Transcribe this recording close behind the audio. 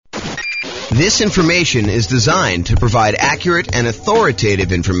This information is designed to provide accurate and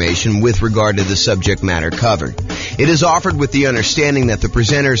authoritative information with regard to the subject matter covered. It is offered with the understanding that the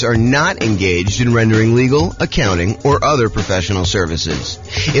presenters are not engaged in rendering legal, accounting, or other professional services.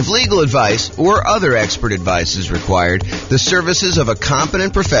 If legal advice or other expert advice is required, the services of a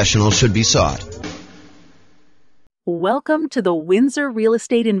competent professional should be sought. Welcome to the Windsor Real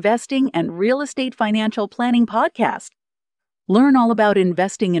Estate Investing and Real Estate Financial Planning Podcast. Learn all about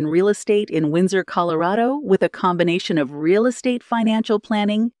investing in real estate in Windsor, Colorado, with a combination of real estate financial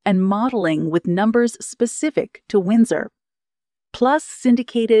planning and modeling with numbers specific to Windsor. Plus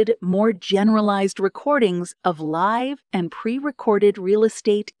syndicated, more generalized recordings of live and pre-recorded real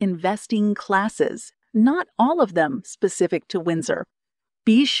estate investing classes, not all of them specific to Windsor.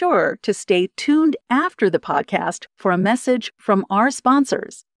 Be sure to stay tuned after the podcast for a message from our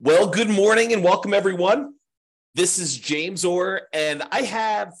sponsors. Well, good morning and welcome, everyone. This is James Orr, and I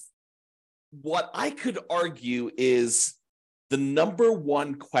have what I could argue is the number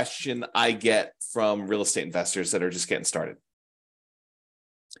one question I get from real estate investors that are just getting started.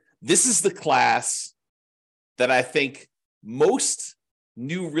 This is the class that I think most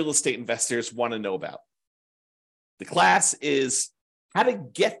new real estate investors want to know about. The class is how to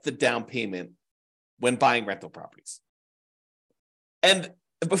get the down payment when buying rental properties. And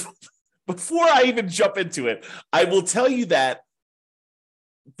before I even jump into it, I will tell you that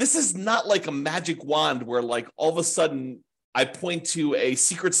this is not like a magic wand where like all of a sudden I point to a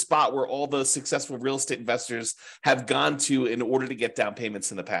secret spot where all the successful real estate investors have gone to in order to get down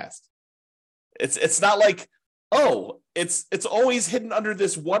payments in the past. It's not like, oh, it's always hidden under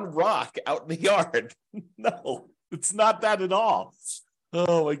this one rock out in the yard. No, it's not that at all.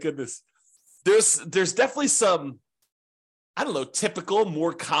 Oh my goodness. There's definitely some, I don't know, typical,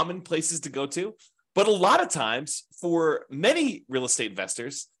 more common places to go to. But a lot of times for many real estate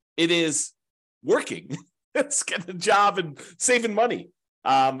investors, it is working. It's getting a job and saving money.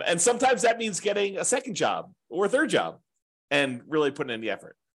 And sometimes that means getting a second job or a third job and really putting in the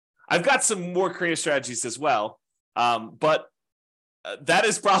effort. I've got some more creative strategies as well, but that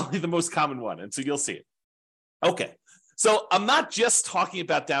is probably the most common one. And so you'll see it. Okay. So I'm not just talking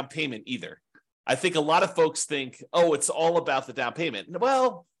about down payment either. I think a lot of folks think, oh, it's all about the down payment.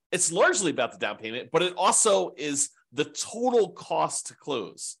 Well, it's largely about the down payment, but it also is the total cost to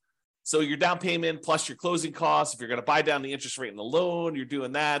close. So your down payment plus your closing costs, if you're going to buy down the interest rate in the loan, you're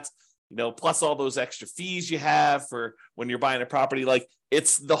doing that, plus all those extra fees you have for when you're buying a property. Like,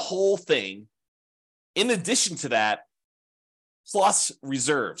 it's the whole thing. In addition to that, plus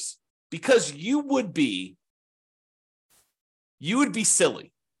reserves, because you would be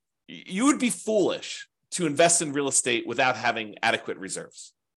silly. You would be foolish to invest in real estate without having adequate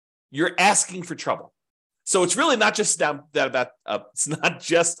reserves. You're asking for trouble. So it's really not just it's not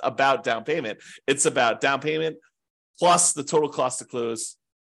just about down payment. It's about down payment plus the total cost to close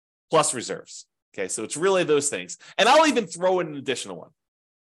plus reserves. Okay, so it's really those things. And I'll even throw in an additional one.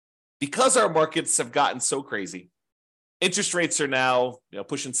 Because our markets have gotten so crazy, interest rates are now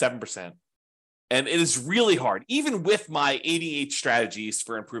pushing 7%. And it is really hard, even with my 88 strategies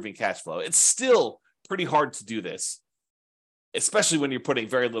for improving cash flow. It's still pretty hard to do this, especially when you're putting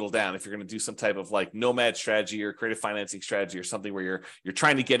very little down. If you're going to do some type of like nomad strategy or creative financing strategy or something where you're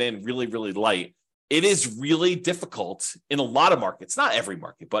trying to get in really, really light, it is really difficult in a lot of markets, not every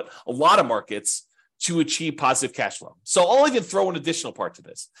market, but a lot of markets to achieve positive cash flow. So I'll even throw an additional part to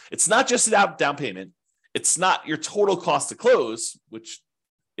this. It's not just about down payment. It's not your total cost to close, which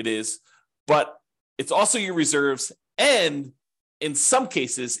it is, but it's also your reserves. And in some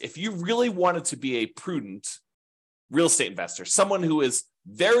cases, if you really wanted to be a prudent real estate investor, someone who is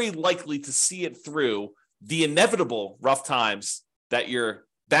very likely to see it through the inevitable rough times that you're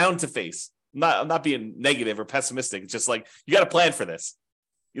bound to face. I'm not being negative or pessimistic. It's just like, you got to plan for this.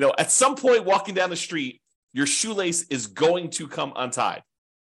 At some point walking down the street, your shoelace is going to come untied.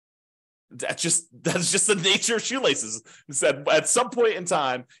 That's just the nature of shoelaces. At some point in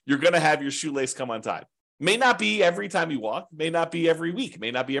time, you're going to have your shoelace come untied. May not be every time you walk, may not be every week,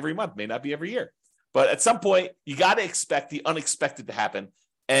 may not be every month, may not be every year. But at some point, you got to expect the unexpected to happen.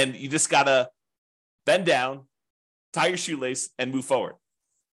 And you just got to bend down, tie your shoelace, and move forward.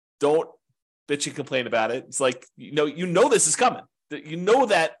 Don't bitch and complain about it. It's like, you know this is coming. You know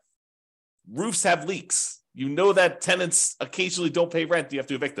that roofs have leaks. You know that tenants occasionally don't pay rent. You have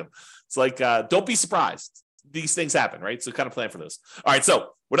to evict them. It's like, don't be surprised. These things happen, right? So kind of plan for those. All right.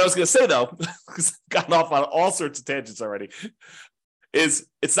 So what I was going to say, though, because I've gotten off on all sorts of tangents already, is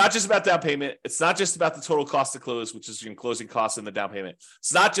it's not just about down payment. It's not just about the total cost to close, which is your closing costs and the down payment.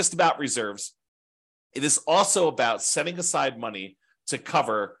 It's not just about reserves. It is also about setting aside money to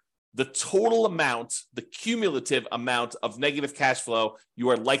cover the total amount, the cumulative amount of negative cash flow you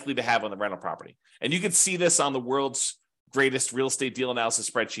are likely to have on the rental property. And you can see this on the world's greatest real estate deal analysis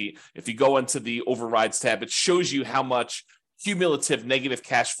spreadsheet. If you go into the overrides tab, it shows you how much cumulative negative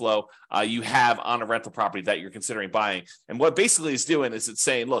cash flow you have on a rental property that you're considering buying. And what basically is doing is it's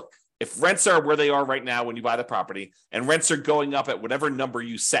saying, look, if rents are where they are right now when you buy the property, and rents are going up at whatever number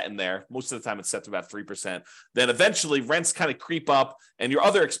you set in there, most of the time it's set to about 3%, then eventually rents kind of creep up, and your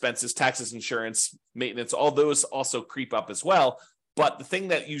other expenses, taxes, insurance, maintenance, all those also creep up as well. But the thing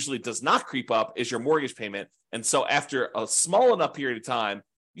that usually does not creep up is your mortgage payment. And so after a small enough period of time,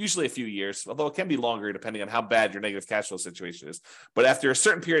 usually a few years, although it can be longer depending on how bad your negative cash flow situation is, but after a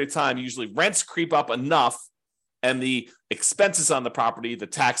certain period of time, usually rents creep up enough, and the expenses on the property, the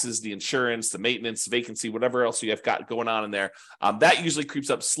taxes, the insurance, the maintenance, vacancy, whatever else you have got going on in there, that usually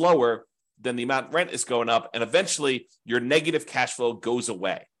creeps up slower than the amount rent is going up. And eventually your negative cash flow goes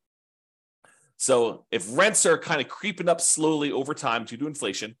away. So if rents are kind of creeping up slowly over time due to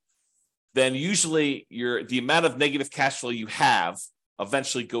inflation, then usually the amount of negative cash flow you have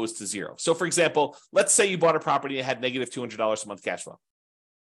eventually goes to zero. So for example, let's say you bought a property and had negative $200 a month cash flow.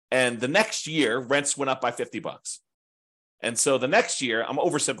 And the next year, rents went up by $50. And so the next year, I'm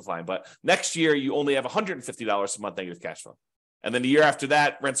oversimplifying, but next year you only have $150 a month negative cash flow. And then the year after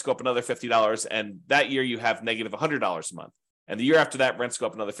that, rents go up another $50. And that year you have negative $100 a month. And the year after that, rents go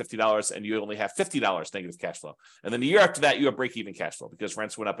up another $50 and you only have $50 negative cash flow. And then the year after that, you have break-even cash flow because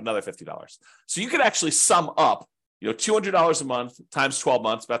rents went up another $50. So you could actually sum up, $200 a month times 12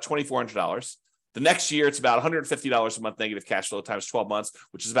 months, about $2,400. The next year, it's about $150 a month negative cash flow times 12 months,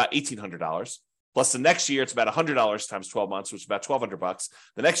 which is about $1,800. Plus the next year, it's about $100 times 12 months, which is about $1,200.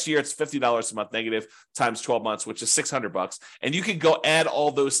 The next year, it's $50 a month negative times 12 months, which is $600. And you can go add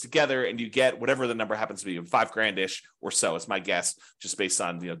all those together and you get whatever the number happens to be, $5,000-ish or so. It's my guess, just based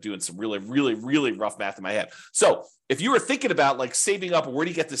on doing some really, really, really rough math in my head. So if you were thinking about like saving up, where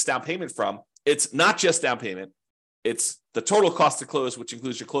do you get this down payment from? It's not just down payment. It's the total cost to close, which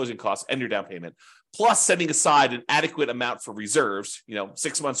includes your closing costs and your down payment, plus setting aside an adequate amount for reserves,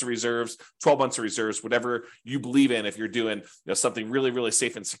 6 months of reserves, 12 months of reserves, whatever you believe in. If you're doing something really, really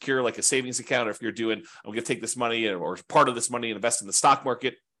safe and secure, like a savings account, or if you're doing, I'm going to take this money or part of this money and invest in the stock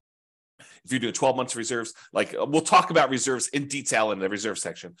market. If you're doing 12 months of reserves, like we'll talk about reserves in detail in the reserve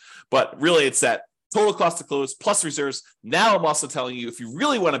section, but really it's that total cost to close plus reserves. Now I'm also telling you, if you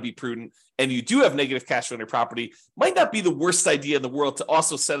really want to be prudent and you do have negative cash flow on your property, might not be the worst idea in the world to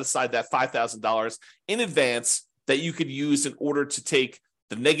also set aside that $5,000 in advance that you could use in order to take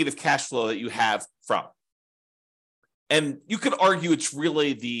the negative cash flow that you have from. And you could argue it's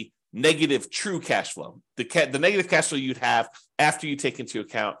really the negative true cash flow, the negative cash flow you'd have after you take into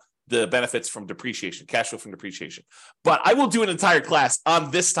account the benefits from depreciation, cash flow from depreciation. But I will do an entire class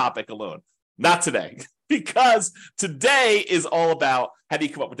on this topic alone. Not today, because today is all about how do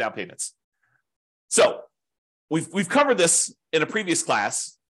you come up with down payments. So we've covered this in a previous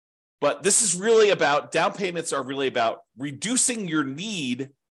class, but this is really about down payments are really about reducing your need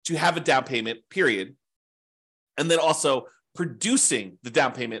to have a down payment, period. And then also producing the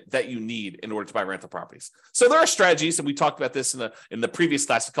down payment that you need in order to buy rental properties. So there are strategies, and we talked about this in the previous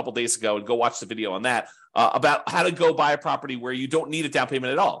class a couple of days ago, and go watch the video on that, about how to go buy a property where you don't need a down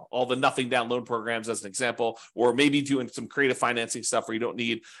payment at all the nothing down loan programs as an example, or maybe doing some creative financing stuff where you don't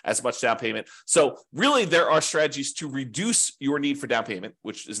need as much down payment. So really there are strategies to reduce your need for down payment,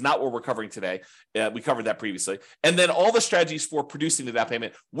 which is not what we're covering today. We covered that previously. And then all the strategies for producing the down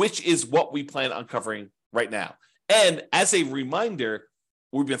payment, which is what we plan on covering right now. And as a reminder,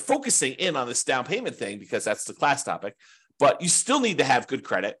 we've been focusing in on this down payment thing because that's the class topic, but you still need to have good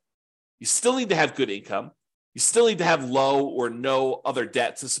credit. You still need to have good income. You still need to have low or no other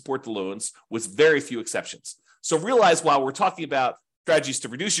debt to support the loans, with very few exceptions. So realize, while we're talking about strategies to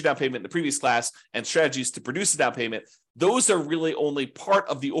reduce your down payment in the previous class and strategies to produce a down payment, those are really only part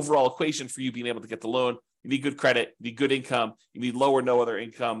of the overall equation for you being able to get the loan. You need good credit, you need good income, you need low or no other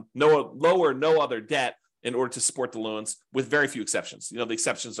income, no other debt in order to support the loans, with very few exceptions. The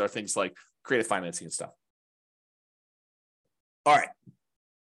exceptions are things like creative financing and stuff. All right.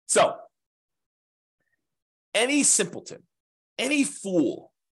 So any simpleton, any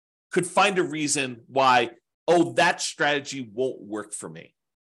fool could find a reason why, that strategy won't work for me.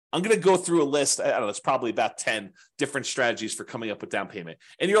 I'm going to go through a list. I don't know, it's probably about 10 different strategies for coming up with down payment.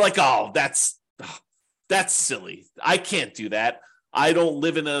 And you're like, that's silly. I can't do that. I don't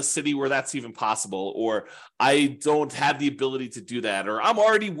live in a city where that's even possible, or I don't have the ability to do that, or I'm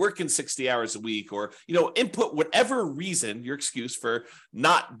already working 60 hours a week, or, input whatever reason, your excuse for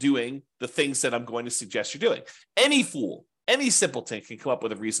not doing the things that I'm going to suggest you're doing. Any fool, Any simpleton can come up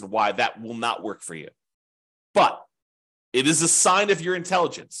with a reason why that will not work for you. But it is a sign of your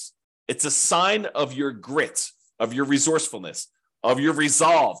intelligence. It's a sign of your grit, of your resourcefulness, of your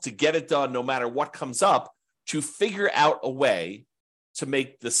resolve to get it done no matter what comes up, to figure out a way to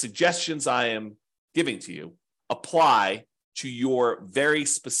make the suggestions I am giving to you apply to your very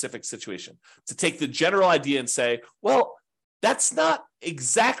specific situation. To take the general idea and say, well, that's not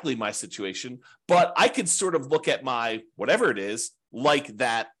exactly my situation, but I could sort of look at my whatever it is like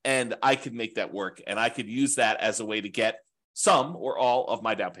that, and I could make that work, and I could use that as a way to get some or all of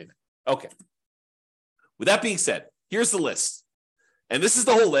my down payment. Okay. With that being said, here's the list. And this is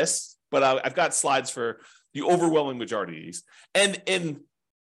the whole list, but I've got slides for the overwhelming majority of these. And in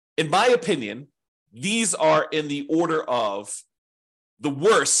my opinion, these are in the order of the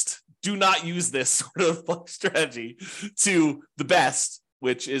worst, do not use this sort of strategy, to the best,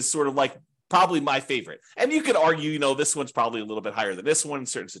 which is sort of like probably my favorite. And you could argue, this one's probably a little bit higher than this one in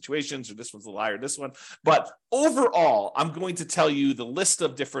certain situations, or this one's a little higher than this one. But overall, I'm going to tell you the list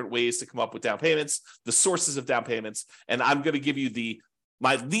of different ways to come up with down payments, the sources of down payments, and I'm going to give you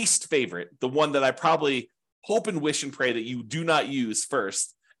my least favorite, the one that I probably hope and wish and pray that you do not use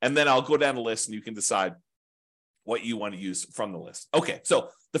first. And then I'll go down the list and you can decide what you want to use from the list. Okay, so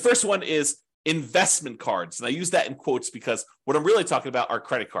the first one is investment cards. And I use that in quotes because what I'm really talking about are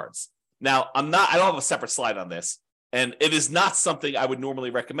credit cards. Now, I don't have a separate slide on this, and it is not something I would normally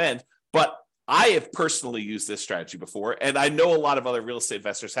recommend, but I have personally used this strategy before, and I know a lot of other real estate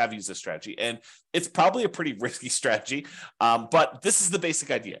investors have used this strategy, and it's probably a pretty risky strategy, but this is the basic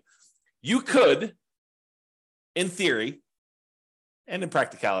idea. You could, in theory, and in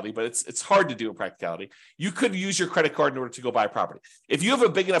practicality, but it's hard to do in practicality, you could use your credit card in order to go buy a property. If you have a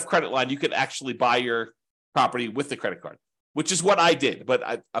big enough credit line, you could actually buy your property with the credit card, which is what I did,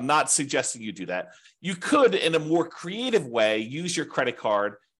 but I'm not suggesting you do that. You could, in a more creative way, use your credit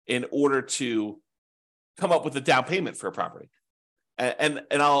card in order to come up with a down payment for a property. And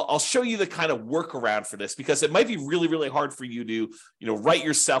I'll show you the kind of workaround for this, because it might be really, really hard for you to, write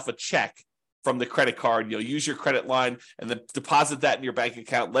yourself a check from the credit card, use your credit line and then deposit that in your bank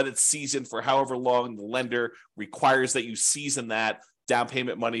account, let it season for however long the lender requires that you season that down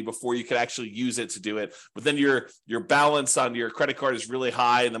payment money before you can actually use it to do it. But then your balance on your credit card is really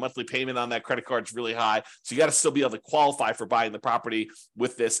high and the monthly payment on that credit card is really high. So you got to still be able to qualify for buying the property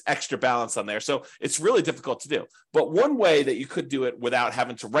with this extra balance on there. So it's really difficult to do. But one way that you could do it without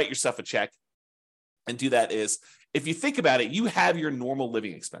having to write yourself a check and do that is, if you think about it, you have your normal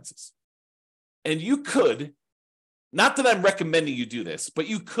living expenses. And you could, not that I'm recommending you do this, but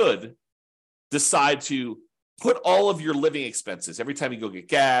you could decide to put all of your living expenses every time you go get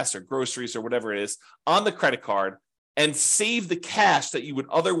gas or groceries or whatever it is on the credit card and save the cash that you would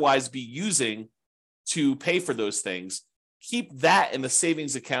otherwise be using to pay for those things. Keep that in the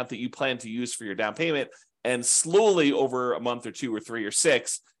savings account that you plan to use for your down payment, and slowly over a month or 2 or 3 or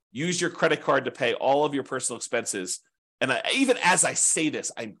 6, use your credit card to pay all of your personal expenses. And even as I say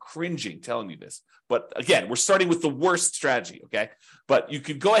this, I'm cringing telling you this. But again, we're starting with the worst strategy, okay? But you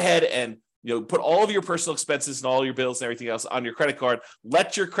could go ahead and put all of your personal expenses and all your bills and everything else on your credit card.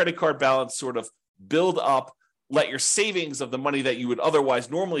 Let your credit card balance sort of build up. Let your savings of the money that you would otherwise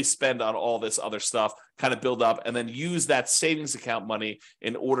normally spend on all this other stuff kind of build up, and then use that savings account money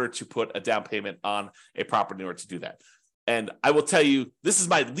in order to put a down payment on a property in order to do that. And I will tell you, this is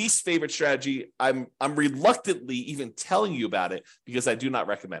my least favorite strategy. I'm reluctantly even telling you about it because I do not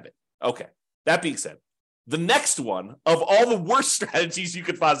recommend it. Okay, that being said, the next one of all the worst strategies you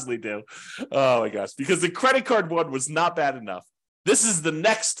could possibly do, oh my gosh, because the credit card one was not bad enough. This is the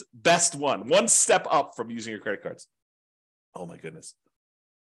next best one step up from using your credit cards. Oh my goodness.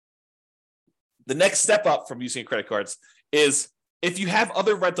 The next step up from using credit cards is if you have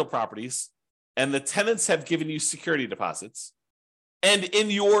other rental properties and the tenants have given you security deposits, and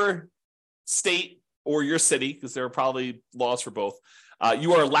in your state or your city, because there are probably laws for both,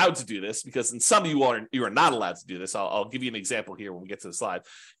 you are allowed to do this, because in some you are not allowed to do this. I'll give you an example here when we get to the slide.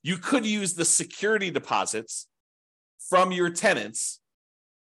 You could use the security deposits from your tenants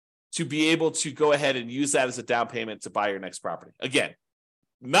to be able to go ahead and use that as a down payment to buy your next property. Again,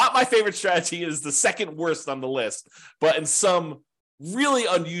 not my favorite strategy. It is the second worst on the list, but in some really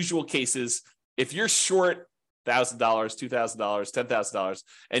unusual cases, if you're short $1,000, $2,000, $10,000,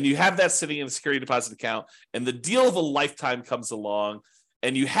 and you have that sitting in a security deposit account, and the deal of a lifetime comes along,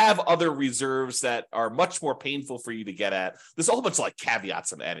 and you have other reserves that are much more painful for you to get at. There's a whole bunch of like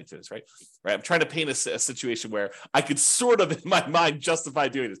caveats I'm adding to this, right? I'm trying to paint a situation where I could sort of in my mind justify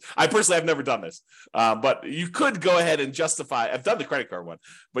doing this. I personally have never done this, but you could go ahead and justify. I've done the credit card one,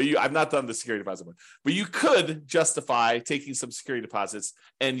 but I've not done the security deposit one. But you could justify taking some security deposits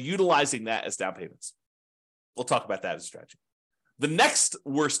and utilizing that as down payments. We'll talk about that as a strategy. The next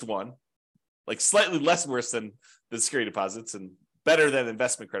worst one, like slightly less worse than the security deposits and better than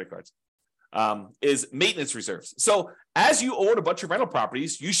investment credit cards, is maintenance reserves. So as you own a bunch of rental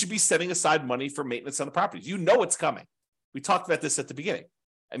properties, you should be setting aside money for maintenance on the properties. You know it's coming. We talked about this at the beginning.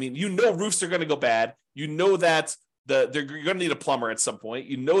 I mean, you know roofs are going to go bad. You know that you're going to need a plumber at some point.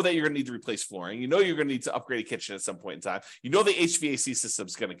 You know that you're going to need to replace flooring. You know you're going to need to upgrade a kitchen at some point in time. You know the HVAC system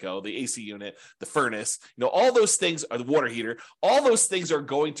is going to go, the AC unit, the furnace. You know all those things are the water heater. All those things are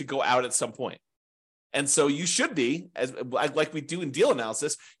going to go out at some point. And so you should be, as like we do in deal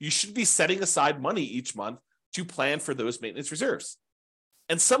analysis, you should be setting aside money each month to plan for those maintenance reserves.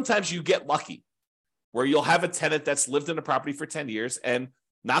 And sometimes you get lucky where you'll have a tenant that's lived in a property for 10 years and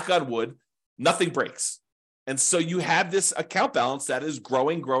knock on wood, nothing breaks. And so you have this account balance that is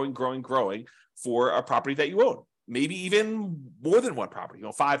growing for a property that you own. Maybe even more than one property,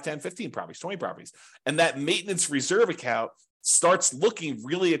 5, 10, 15 properties, 20 properties. And that maintenance reserve account starts looking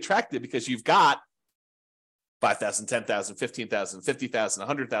really attractive because you've got $5,000, $10,000, $15,000,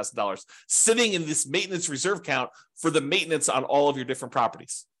 $50,000, $100,000 sitting in this maintenance reserve account for the maintenance on all of your different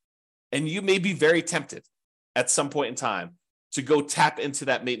properties. And you may be very tempted at some point in time to go tap into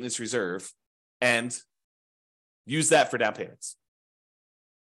that maintenance reserve and use that for down payments.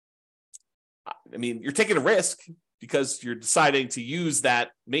 I mean, you're taking a risk because you're deciding to use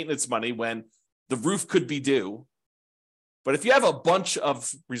that maintenance money when the roof could be due. But if you have a bunch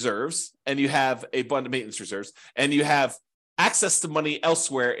of reserves and you have a bunch of maintenance reserves and you have access to money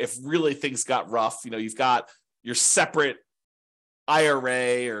elsewhere, if really things got rough, you've got your separate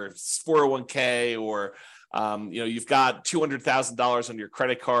IRA or 401k, or you've got $200,000 on your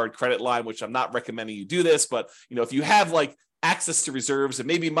credit line, which I'm not recommending you do this, but if you have like access to reserves and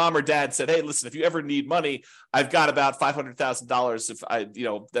maybe mom or dad said, hey, listen, if you ever need money, I've got about $500,000 if I,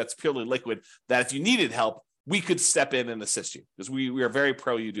 that's purely liquid, that if you needed help, we could step in and assist you, because we are very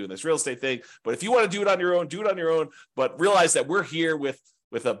pro you doing this real estate thing. But if you want to do it on your own, do it on your own. But realize that we're here with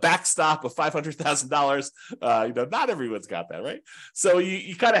a backstop of $500,000. Not everyone's got that, right? So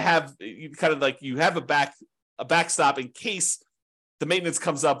you have a backstop in case the maintenance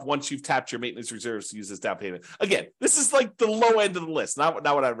comes up once you've tapped your maintenance reserves to use as down payment. Again, this is like the low end of the list, not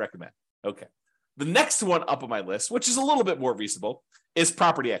what I recommend. Okay. The next one up on my list, which is a little bit more reasonable, is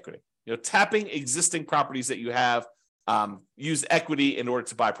property equity. Tapping existing properties that you have, use equity in order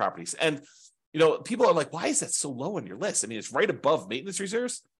to buy properties. And, people are like, why is that so low on your list? I mean, it's right above maintenance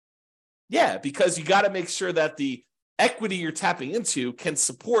reserves. Yeah, because you got to make sure that the equity you're tapping into can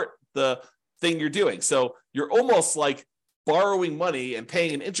support the thing you're doing. So you're almost like borrowing money and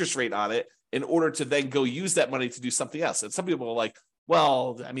paying an interest rate on it in order to then go use that money to do something else. And some people are like,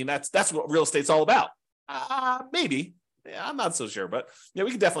 well, I mean, that's what real estate's all about. Maybe. Yeah, I'm not so sure, but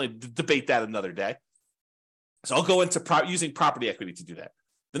we can definitely debate that another day. So I'll go into using property equity to do that.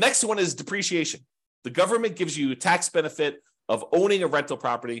 The next one is depreciation. The government gives you a tax benefit of owning a rental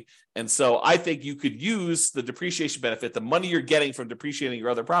property. And so I think you could use the depreciation benefit, the money you're getting from depreciating your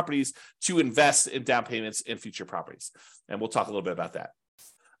other properties, to invest in down payments in future properties. And we'll talk a little bit about that.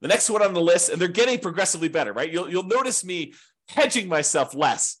 The next one on the list, and they're getting progressively better, right? You'll notice me hedging myself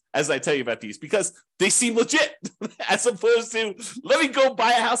less as I tell you about these because they seem legit, as opposed to let me go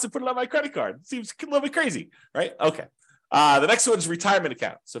buy a house and put it on my credit card. It seems a little bit crazy, right? Okay. The next one is retirement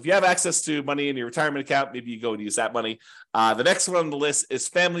account. So if you have access to money in your retirement account, maybe you go and use that money. The next one on the list is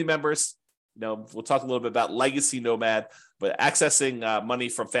family members. We'll talk a little bit about legacy nomad, but accessing money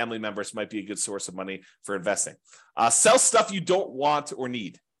from family members might be a good source of money for investing. Sell stuff you don't want or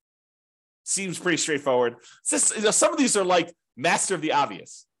need. Seems pretty straightforward. Some of these are like master of the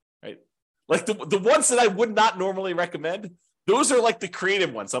obvious, right? Like the ones that I would not normally recommend, those are like the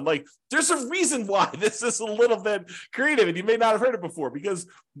creative ones. I'm like, there's a reason why this is a little bit creative, and you may not have heard it before because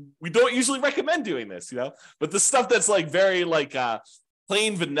we don't usually recommend doing this, But the stuff that's like very like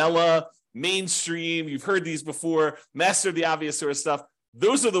plain vanilla, mainstream, you've heard these before, master of the obvious sort of stuff.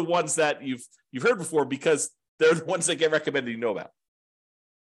 Those are the ones that you've heard before because they're the ones that get recommended you know about.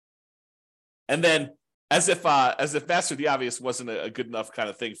 And then, as if master of the obvious wasn't a good enough kind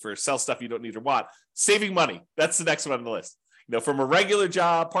of thing for sell stuff you don't need or want, saving money. That's the next one on the list. From a regular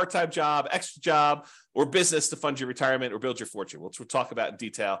job, part-time job, extra job, or business to fund your retirement or build your fortune, which we'll talk about in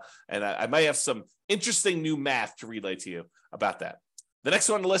detail. And I might have some interesting new math to relay to you about that. The next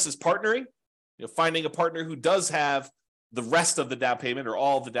one on the list is partnering. Finding a partner who does have the rest of the down payment or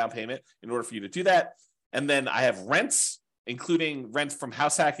all of the down payment in order for you to do that. And then I have rents, including rent from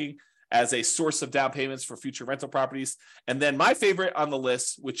house hacking as a source of down payments for future rental properties. And then my favorite on the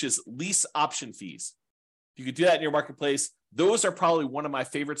list, which is lease option fees. You could do that in your marketplace. Those are probably one of my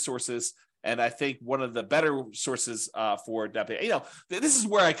favorite sources, and I think one of the better sources for down payment. This is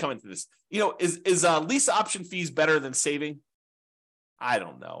where I come into this. Is lease option fees better than saving? I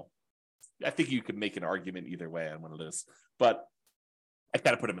don't know. I think you could make an argument either way on one of those, but I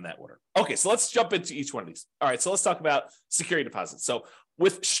kind of put them in that order. Okay, so let's jump into each one of these. All right, so let's talk about security deposits. So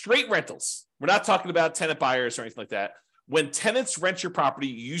with straight rentals, we're not talking about tenant buyers or anything like that. When tenants rent your property,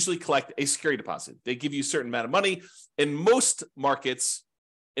 you usually collect a security deposit. They give you a certain amount of money. In most markets,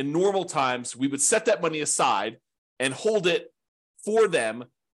 in normal times, we would set that money aside and hold it for them,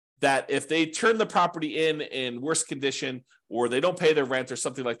 that if they turn the property in worse condition or they don't pay their rent or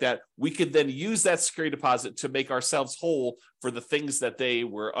something like that, we could then use that security deposit to make ourselves whole for the things that they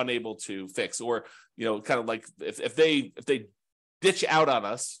were unable to fix. Or, kind of like if they ditch out on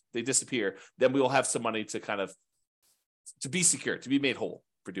us, they disappear, then we will have some money to kind of to be secure, to be made whole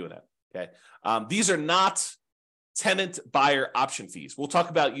for doing that. Okay. These are not tenant buyer option fees. We'll talk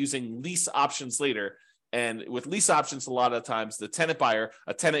about using lease options later. And with lease options, a lot of times the tenant buyer,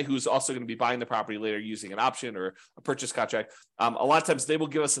 a tenant who's also going to be buying the property later using an option or a purchase contract, a lot of times they will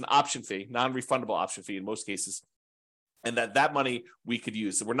give us an option fee, non-refundable option fee in most cases. And that money we could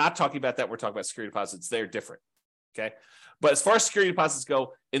use. So we're not talking about that. We're talking about security deposits. They're different. Okay. But as far as security deposits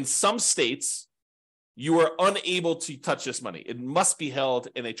go, in some states, you are unable to touch this money. It must be held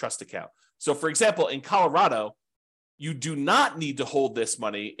in a trust account. So for example, in Colorado, you do not need to hold this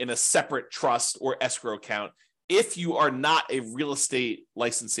money in a separate trust or escrow account if you are not a real estate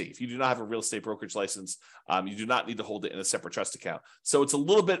licensee. If you do not have a real estate brokerage license, you do not need to hold it in a separate trust account. So it's a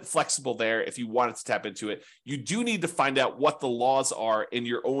little bit flexible there if you wanted to tap into it. You do need to find out what the laws are in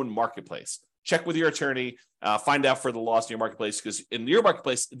your own marketplace. Check with your attorney, find out for the laws in your marketplace, because in your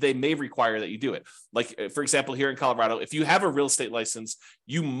marketplace, they may require that you do it. Like, for example, here in Colorado, if you have a real estate license,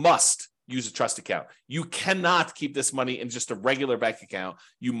 you must use a trust account. You cannot keep this money in just a regular bank account.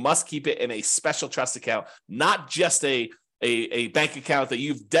 You must keep it in a special trust account, not just a bank account that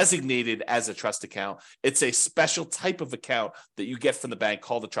you've designated as a trust account. It's a special type of account that you get from the bank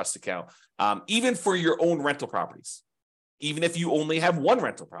called a trust account, even for your own rental properties, even if you only have one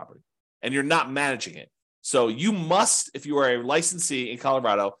rental property and you're not managing it. So you must, if you are a licensee in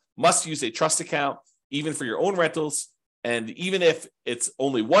Colorado, must use a trust account, even for your own rentals. And even if it's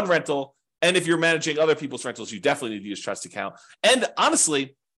only one rental, and if you're managing other people's rentals, you definitely need to use trust account. And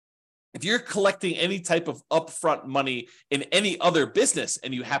honestly, if you're collecting any type of upfront money in any other business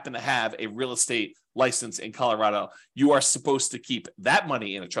and you happen to have a real estate license in Colorado, you are supposed to keep that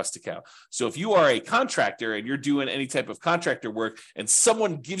money in a trust account. So if you are a contractor and you're doing any type of contractor work and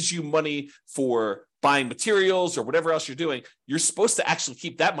someone gives you money for buying materials or whatever else you're doing, you're supposed to actually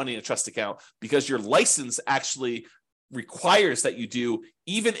keep that money in a trust account, because your license actually requires that you do,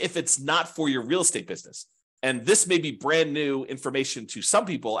 even if it's not for your real estate business. And this may be brand new information to some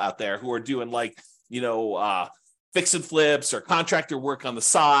people out there who are doing fix and flips or contractor work on the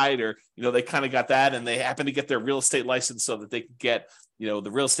side, or, they kind of got that and they happen to get their real estate license so that they can get,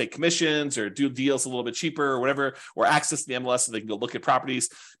 the real estate commissions or do deals a little bit cheaper or whatever, or access to the MLS so they can go look at properties.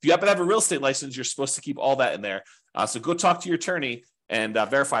 If you happen to have a real estate license, you're supposed to keep all that in there. So go talk to your attorney and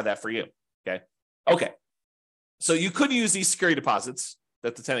verify that for you. Okay. So you could use these security deposits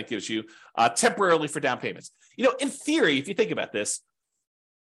that the tenant gives you temporarily for down payments. In theory, if you think about this,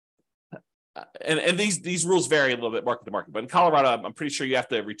 and these rules vary a little bit market to market, but in Colorado, I'm pretty sure you have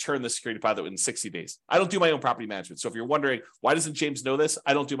to return the security deposit within 60 days. I don't do my own property management. So if you're wondering, why doesn't James know this?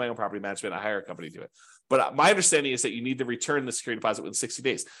 I don't do my own property management. I hire a company to do it. But my understanding is that you need to return the security deposit within 60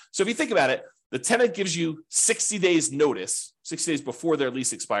 days. So if you think about it, the tenant gives you 60 days notice, 60 days before their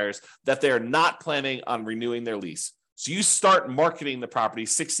lease expires, that they're not planning on renewing their lease. So you start marketing the property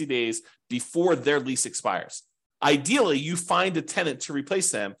 60 days before their lease expires. Ideally, you find a tenant to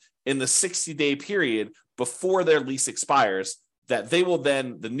replace them in the 60-day period before their lease expires, that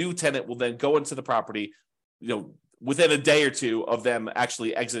the new tenant will then go into the property, within a day or two of them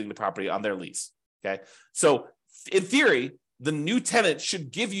actually exiting the property on their lease. Okay. So in theory, the new tenant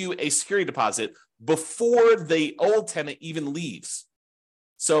should give you a security deposit before the old tenant even leaves.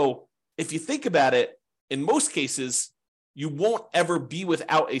 So if you think about it, in most cases, you won't ever be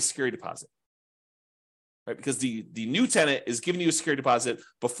without a security deposit, right? Because the new tenant is giving you a security deposit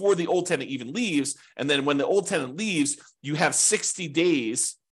before the old tenant even leaves. And then when the old tenant leaves, you have 60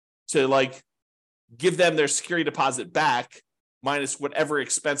 days to give them their security deposit back minus whatever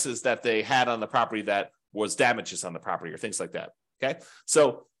expenses that they had on the property that was damages on the property or things like that. Okay.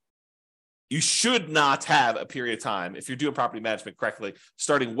 So you should not have a period of time, if you're doing property management correctly,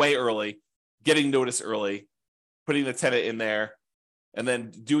 starting way early, getting notice early, putting the tenant in there, and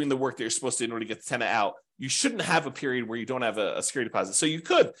then doing the work that you're supposed to in order to get the tenant out. You shouldn't have a period where you don't have a security deposit. So you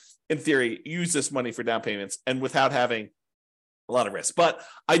could, in theory, use this money for down payments and without having a lot of risk. But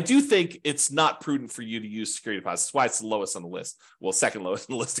I do think it's not prudent for you to use security deposits. That's why it's the lowest on the list. Well, second lowest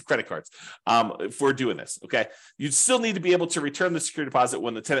on the list of credit cards for doing this, okay? You still need to be able to return the security deposit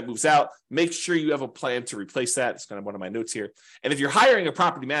when the tenant moves out. Make sure you have a plan to replace that. It's kind of one of my notes here. And if you're hiring a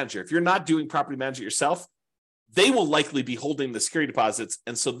property manager, if you're not doing property management yourself, they will likely be holding the security deposits.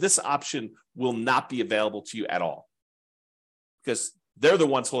 And so this option will not be available to you at all because they're the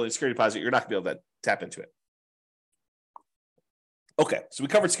ones holding the security deposit. You're not going to be able to tap into it. Okay, so we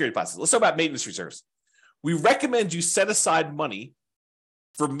covered security deposits. Let's talk about maintenance reserves. We recommend you set aside money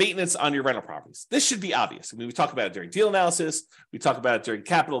for maintenance on your rental properties. This should be obvious. I mean, we talk about it during deal analysis. We talk about it during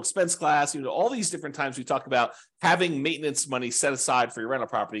capital expense class. All these different times we talk about having maintenance money set aside for your rental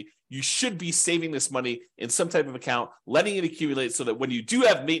property. You should be saving this money in some type of account, letting it accumulate so that when you do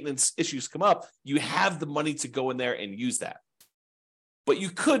have maintenance issues come up, you have the money to go in there and use that. But you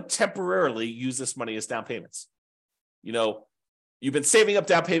could temporarily use this money as down payments. You've been saving up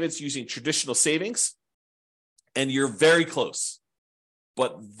down payments using traditional savings, and you're very close.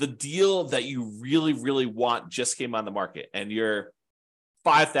 But the deal that you really, really want just came on the market, and you're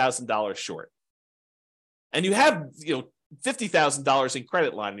 $5,000 short. And you have, $50,000 in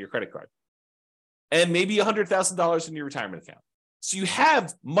credit line in your credit card, and maybe $100,000 in your retirement account. So you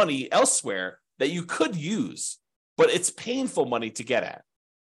have money elsewhere that you could use, but it's painful money to get at.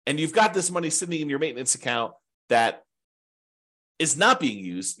 And you've got this money sitting in your maintenance account that is not being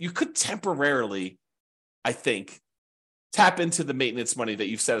used. You could temporarily, I think, tap into the maintenance money that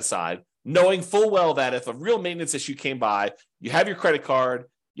you've set aside, knowing full well that if a real maintenance issue came by, you have your credit card,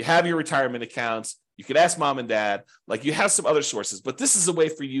 you have your retirement accounts, you could ask mom and dad, you have some other sources. But this is a way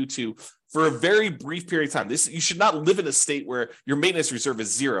for you to, for a very brief period of time, you should not live in a state where your maintenance reserve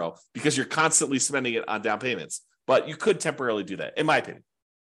is zero because you're constantly spending it on down payments. But you could temporarily do that, in my opinion.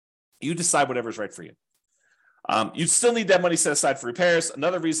 You decide whatever's right for you. You still need that money set aside for repairs.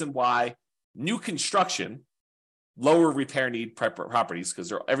 Another reason why new construction, lower repair need properties,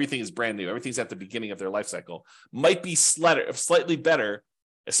 because everything is brand new, everything's at the beginning of their life cycle, might be slightly better,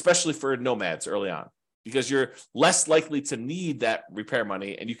 especially for nomads early on, because you're less likely to need that repair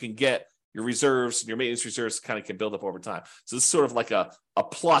money, and you can get your reserves, your maintenance reserves kind of can build up over time. So this is sort of like a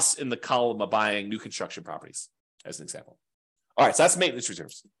plus in the column of buying new construction properties, as an example. All right, so that's maintenance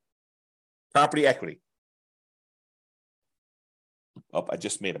reserves. Property equity. Oh, I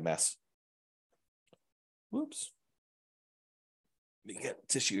just made a mess. Whoops. Let me get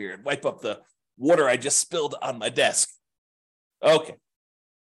tissue here and wipe up the water I just spilled on my desk. Okay.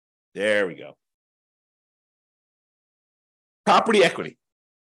 There we go. Property equity.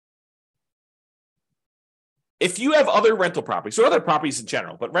 If you have other rental properties, or other properties in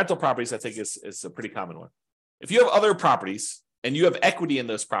general, but rental properties I think is a pretty common one. If you have other properties and you have equity in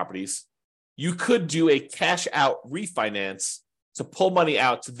those properties, you could do a cash out refinance to pull money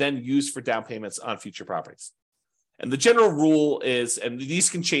out to then use for down payments on future properties. And the general rule is, and these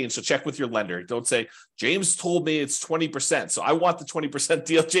can change, so check with your lender. Don't say, James told me it's 20%, so I want the 20%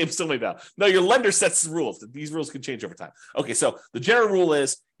 deal James told me about. No, your lender sets the rules. These rules can change over time. Okay, so the general rule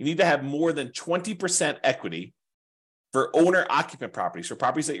is you need to have more than 20% equity for owner-occupant properties, for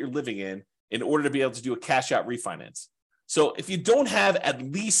properties that you're living in order to be able to do a cash-out refinance. So if you don't have at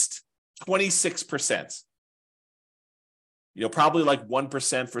least 26%, probably like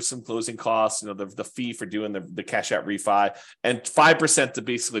 1% for some closing costs, the fee for doing the cash out refi, and 5% to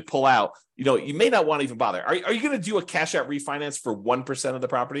basically pull out, you may not want to even bother. Are you going to do a cash out refinance for 1% of the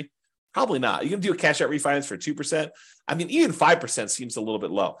property? Probably not. You're going to do a cash out refinance for 2%. I mean, even 5% seems a little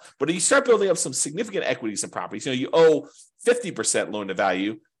bit low. But if you start building up some significant equities in properties, you owe 50% loan to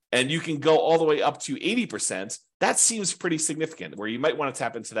value, and you can go all the way up to 80%. That seems pretty significant, where you might want to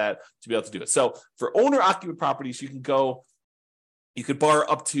tap into that to be able to do it. So for owner-occupant properties, you could borrow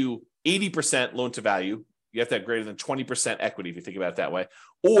up to 80% loan to value. You have to have greater than 20% equity if you think about it that way.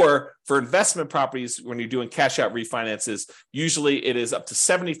 Or for investment properties, when you're doing cash out refinances, usually it is up to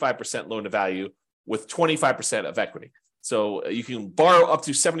 75% loan to value with 25% of equity. So you can borrow up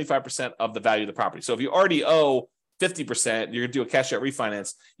to 75% of the value of the property. So if you already owe 50%, you're going to do a cash out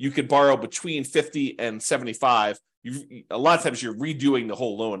refinance, you could borrow between 50 and 75. A lot of times you're redoing the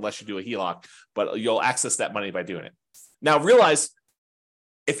whole loan unless you do a HELOC, but you'll access that money by doing it. Now realize,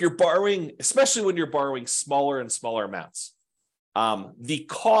 if you're borrowing, especially when you're borrowing smaller and smaller amounts, the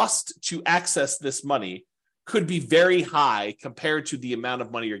cost to access this money could be very high compared to the amount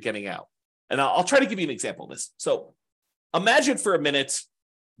of money you're getting out. And I'll try to give you an example of this. So imagine for a minute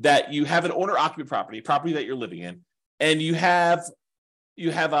that you have an owner-occupant property that you're living in, and you have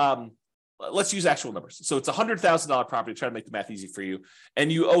let's use actual numbers. So it's a $100,000 property, try to make the math easy for you,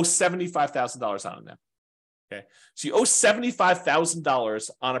 and you owe $75,000 on it now. Okay, so you owe $75,000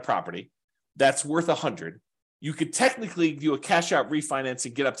 on a property that's worth $100,000. You could technically do a cash out refinance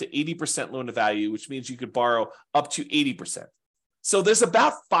and get up to 80% loan to value, which means you could borrow up to 80%. So there's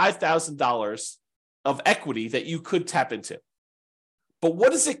about $5,000 of equity that you could tap into. But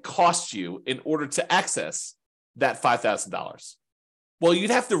what does it cost you in order to access that $5,000? Well, you'd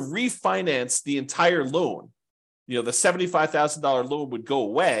have to refinance the entire loan. The $75,000 loan would go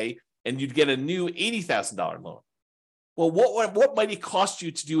away and you'd get a new $80,000 loan. Well, what might it cost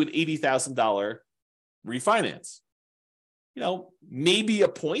you to do an $80,000 refinance? Maybe a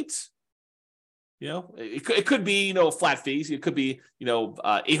point. It could be, flat fees. It could be, $800,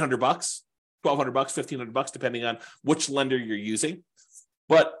 $1,200, $1,500, depending on which lender you're using.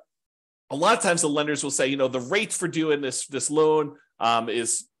 But a lot of times the lenders will say, the rate for doing this loan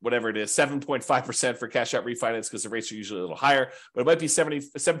is whatever it is, 7.5% for cash out refinance, because the rates are usually a little higher, but it might be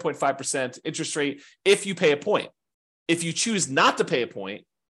 7.5% interest rate if you pay a point. If you choose not to pay a point,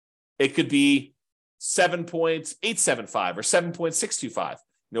 it could be 7.875 or 7.625.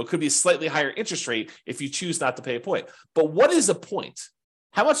 It could be a slightly higher interest rate if you choose not to pay a point. But what is a point?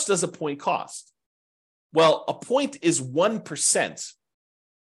 How much does a point cost? Well, a point is 1%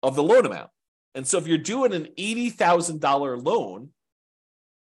 of the loan amount. And so if you're doing an $80,000 loan,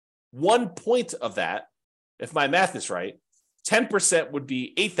 1 point of that, if my math is right, 10% would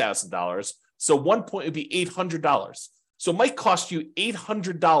be $8,000. So 1 point would be $800. So it might cost you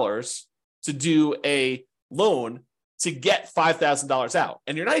 $800 to do a loan to get $5,000 out.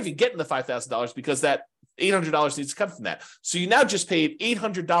 And you're not even getting the $5,000 because that $800 needs to come from that. So you now just paid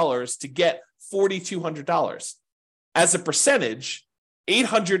 $800 to get $4,200. As a percentage,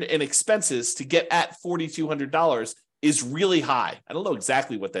 $800 in expenses to get at $4,200 is really high. I don't know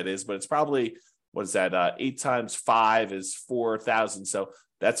exactly what that is, but it's probably, 8 times 5 is 4,000. So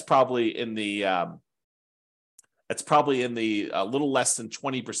that's probably in the little less than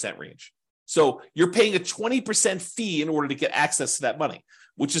 20% range. So you're paying a 20% fee in order to get access to that money,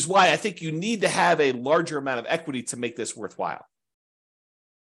 which is why I think you need to have a larger amount of equity to make this worthwhile.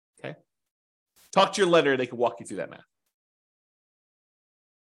 Okay. Talk to your lender. They can walk you through that math.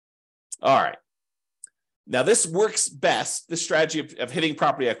 All right. Now, this works best. This strategy of hitting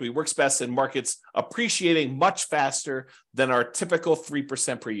property equity works best in markets appreciating much faster than our typical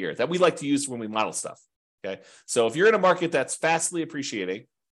 3% per year that we like to use when we model stuff. Okay. So if you're in a market that's fastly appreciating,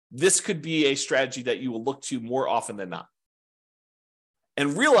 this could be a strategy that you will look to more often than not.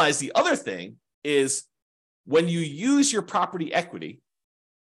 And realize the other thing is when you use your property equity,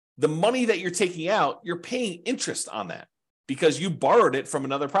 the money that you're taking out, you're paying interest on that because you borrowed it from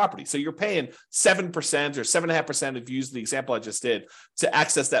another property. So you're paying 7% or 7.5%, if you use the example I just did, to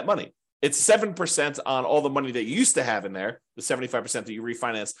access that money. It's 7% on all the money that you used to have in there, the 75% that you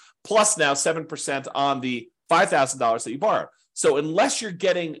refinance, plus now 7% on the $5,000 that you borrowed. So unless you're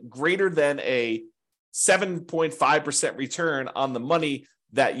getting greater than a 7.5% return on the money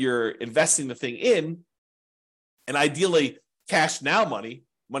that you're investing the thing in, and ideally cash now money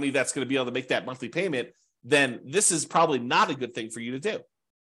that's going to be able to make that monthly payment, then this is probably not a good thing for you to do.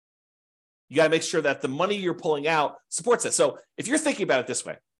 You got to make sure that the money you're pulling out supports it. So if you're thinking about it this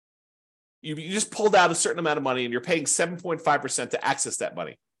way, you just pulled out a certain amount of money and you're paying 7.5% to access that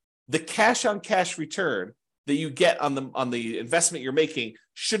money. The cash on cash return that you get on the investment you're making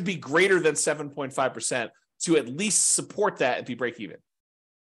should be greater than 7.5% to at least support that and be break even.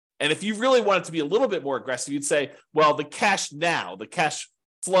 And if you really want it to be a little bit more aggressive, you'd say, well, the cash now, the cash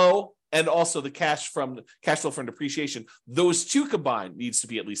flow, and also the cash flow from depreciation, those two combined needs to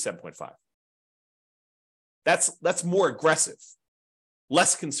be at least 7.5. That's more aggressive,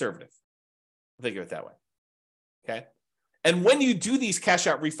 less conservative. Think of it that way. Okay. And when you do these cash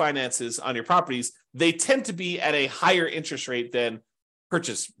out refinances on your properties, they tend to be at a higher interest rate than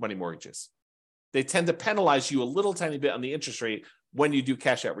purchase money mortgages. They tend to penalize you a little tiny bit on the interest rate when you do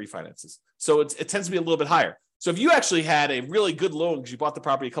cash out refinances. So it tends to be a little bit higher. So if you actually had a really good loan because you bought the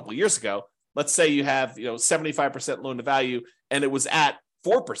property a couple of years ago, let's say you have 75% loan to value and it was at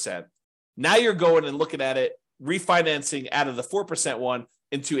 4%. Now you're going and looking at it, refinancing out of the 4% one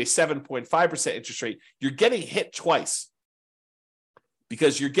into a 7.5% interest rate. You're getting hit twice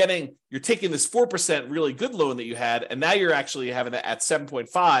because you're taking this 4% really good loan that you had, and now you're actually having it at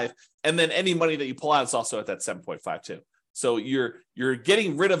 7.5, and then any money that you pull out is also at that 7.5 too. So you're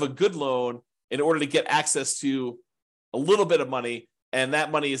getting rid of a good loan in order to get access to a little bit of money, and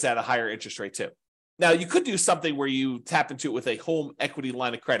that money is at a higher interest rate too. Now, you could do something where you tap into it with a home equity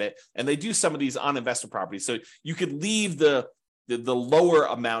line of credit, and they do some of these on investment properties. So you could leave the lower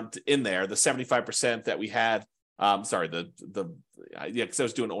amount in there, the 75% that we had. Because I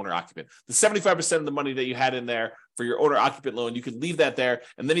was doing owner occupant. The 75% of the money that you had in there for your owner occupant loan, you could leave that there,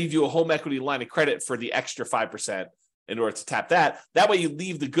 and then you do a home equity line of credit for the extra 5% in order to tap that. That way you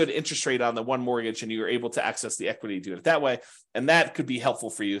leave the good interest rate on the one mortgage and you're able to access the equity to do it that way. And that could be helpful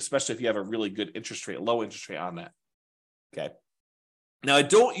for you, especially if you have a really good interest rate, low interest rate on that. Okay. Now, I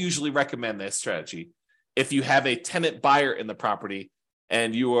don't usually recommend this strategy if you have a tenant buyer in the property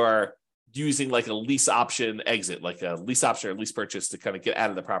and you are using like a lease option exit, like a lease option or lease purchase to kind of get out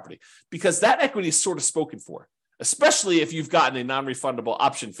of the property, because that equity is sort of spoken for, especially if you've gotten a non-refundable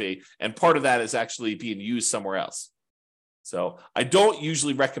option fee and part of that is actually being used somewhere else. So I don't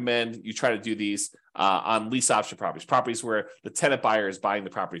usually recommend you try to do these on lease option properties where the tenant buyer is buying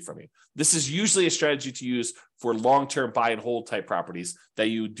the property from you. This is usually a strategy to use for long-term buy and hold type properties that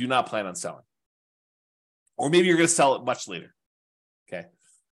you do not plan on selling. Or maybe you're going to sell it much later. Okay.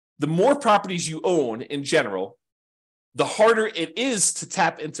 The more properties you own in general, the harder it is to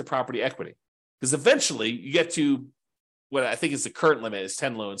tap into property equity. Because eventually you get to what I think is the current limit is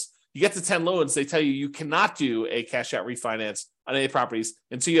 10 loans. You get to 10 loans, they tell you cannot do a cash out refinance on any properties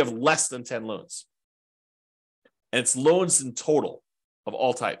until you have less than 10 loans. And it's loans in total of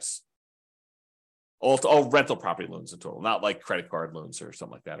all types. All rental property loans in total, not like credit card loans or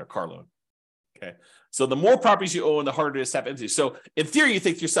something like that, or car loan. Okay. So the more properties you own, the harder it is to tap into. So in theory, you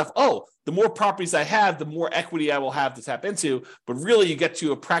think to yourself, oh, the more properties I have, the more equity I will have to tap into. But really, you get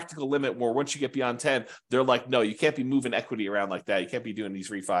to a practical limit where once you get beyond 10, they're like, no, you can't be moving equity around like that. You can't be doing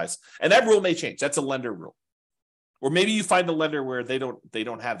these refis. And that rule may change. That's a lender rule. Or maybe you find a lender where they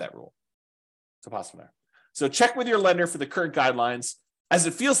don't have that rule. It's a possibility. So check with your lender for the current guidelines, as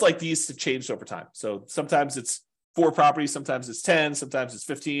it feels like these have changed over time. So sometimes it's 4 properties, sometimes it's 10, sometimes it's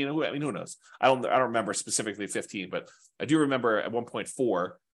 15. I mean, who knows? I don't remember specifically 15, but I do remember at one point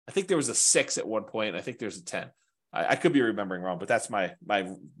 4. I think there was a 6 at one point. I think there's a 10. I could be remembering wrong, but that's my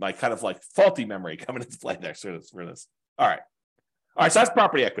kind of like faulty memory coming into play there. So for this. All right. So that's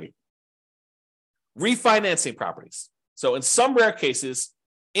property equity. Refinancing properties. So in some rare cases,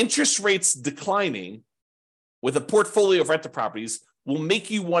 interest rates declining with a portfolio of rental properties will make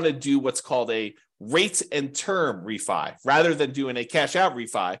you want to do what's called a rate and term refi rather than doing a cash out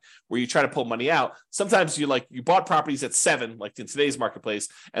refi where you try to pull money out. Sometimes you bought properties at 7, like in today's marketplace,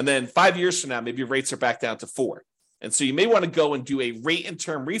 and then 5 years from now, maybe your rates are back down to 4. And so you may want to go and do a rate and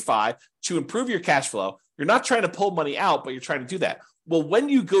term refi to improve your cash flow. You're not trying to pull money out, but you're trying to do that. Well, when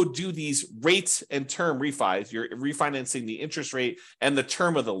you go do these rates and term refis, you're refinancing the interest rate and the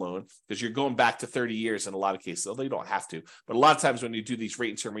term of the loan because you're going back to 30 years in a lot of cases, although you don't have to. But a lot of times when you do these rate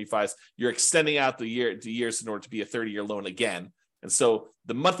and term refis, you're extending out the years in order to be a 30-year loan again. And so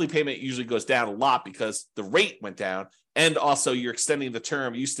the monthly payment usually goes down a lot because the rate went down. And also you're extending the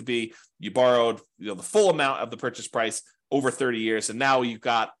term. It used to be you borrowed the full amount of the purchase price over 30 years. And now you've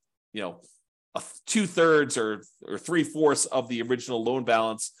got, a 2/3 or 3/4 of the original loan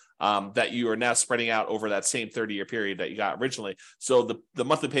balance that you are now spreading out over that same 30-year period that you got originally. So the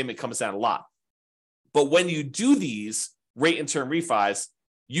monthly payment comes down a lot. But when you do these rate and term refis,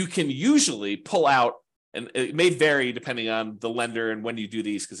 you can usually pull out, and it may vary depending on the lender and when you do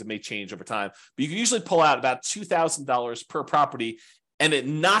these because it may change over time, but you can usually pull out about $2,000 per property and it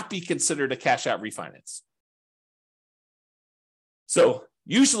not be considered a cash out refinance. So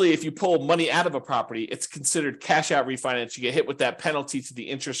usually, if you pull money out of a property, it's considered cash out refinance. You get hit with that penalty to the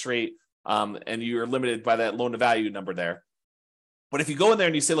interest rate, and you're limited by that loan to value number there. But if you go in there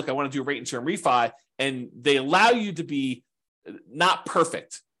and you say, look, I want to do a rate and term refi, and they allow you to be not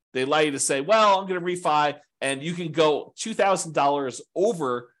perfect. They allow you to say, well, I'm going to refi, and you can go $2,000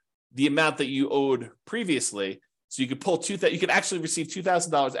 over the amount that you owed previously. So you could pull you could actually receive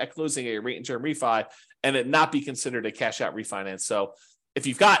 $2,000 at closing a rate and term refi, and it not be considered a cash out refinance. So if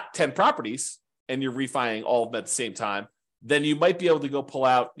you've got 10 properties and you're refining all of them at the same time, then you might be able to go pull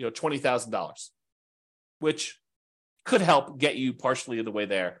out, $20,000, which could help get you partially the way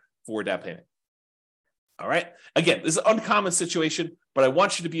there for down payment. All right. Again, this is an uncommon situation, but I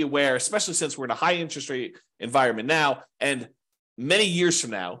want you to be aware, especially since we're in a high interest rate environment now, and many years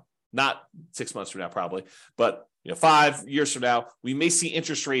from now, not 6 months from now, probably, but 5 years from now, we may see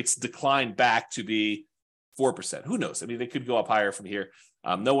interest rates decline back to be 4%. Who knows? I mean, they could go up higher from here.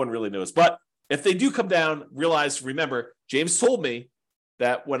 No one really knows. But if they do come down, remember, James told me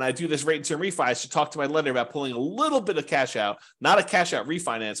that when I do this rate and term refi, I should talk to my lender about pulling a little bit of cash out, not a cash out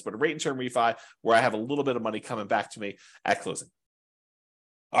refinance, but a rate and term refi where I have a little bit of money coming back to me at closing.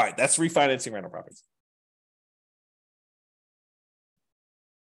 All right, that's refinancing rental properties.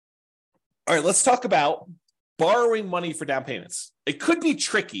 All right, let's talk about borrowing money for down payments. It could be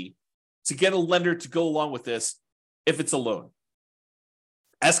tricky to get a lender to go along with this if it's a loan,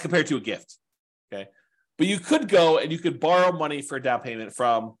 as compared to a gift, okay? But you could go and you could borrow money for a down payment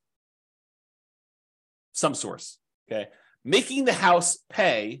from some source, okay? Making the house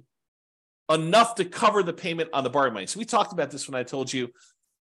pay enough to cover the payment on the borrowing money. So we talked about this when I told you,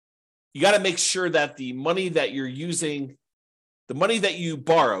 you got to make sure that the money that you're using, the money that you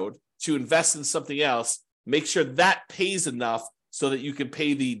borrowed to invest in something else, make sure that pays enough so that you can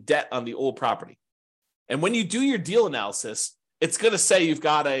pay the debt on the old property. And when you do your deal analysis, it's going to say you've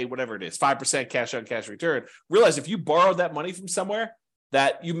got a, whatever it is, 5% cash on cash return. Realize if you borrowed that money from somewhere,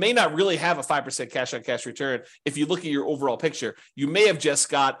 that you may not really have a 5% cash on cash return. If you look at your overall picture, you may have just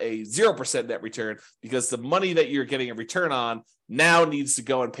got a 0% net return because the money that you're getting a return on now needs to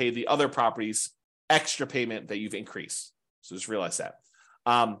go and pay the other property's extra payment that you've increased. So just realize that.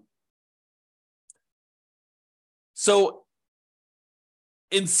 So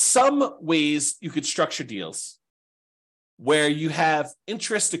in some ways, you could structure deals where you have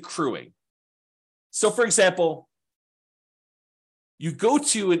interest accruing. So for example, you go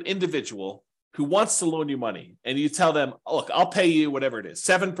to an individual who wants to loan you money and you tell them, oh, look, I'll pay you whatever it is,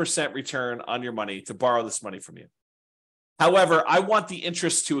 7% return on your money to borrow this money from you. However, I want the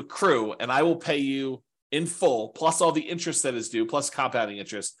interest to accrue and I will pay you in full, plus all the interest that is due, plus compounding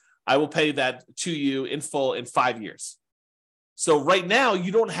interest. I will pay that to you in full in 5 years. So right now,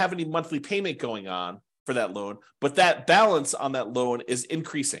 you don't have any monthly payment going on for that loan, but that balance on that loan is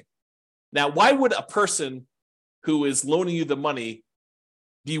increasing. Now, why would a person who is loaning you the money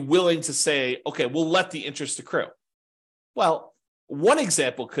be willing to say, okay, we'll let the interest accrue? Well, one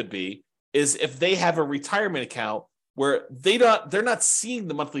example could be is if they have a retirement account where they're not seeing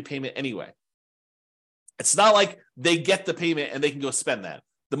the monthly payment anyway. It's not like they get the payment and they can go spend that.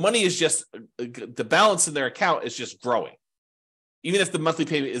 The money is just, the balance in their account is just growing, even if the monthly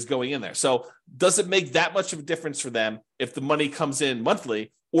payment is going in there. So does it make that much of a difference for them if the money comes in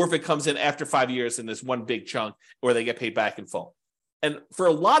monthly or if it comes in after 5 years in this one big chunk where they get paid back in full? And for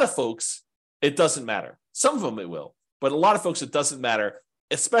a lot of folks, it doesn't matter. Some of them it will, but a lot of folks it doesn't matter,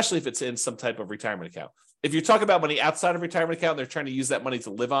 especially if it's in some type of retirement account. If you're talking about money outside of retirement account, they're trying to use that money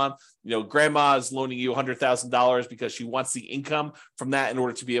to live on. You know, grandma is loaning you $100,000 because she wants the income from that in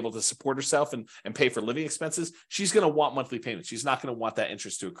order to be able to support herself and pay for living expenses. She's going to want monthly payments. She's not going to want that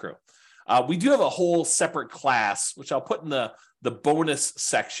interest to accrue. We do have a whole separate class, which I'll put in the bonus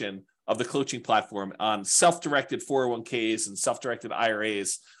section of the coaching platform on self-directed 401ks and self-directed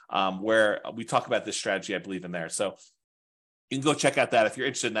IRAs, where we talk about this strategy, I believe, in there. So you can go check out that if you're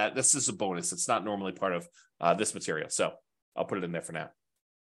interested in that. This is a bonus. It's not normally part of this material. So I'll put it in there for now.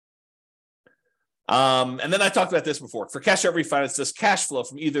 And then I talked about this before. For cash out refinance, does cash flow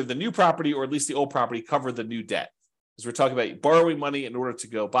from either the new property or at least the old property cover the new debt? Because we're talking about borrowing money in order to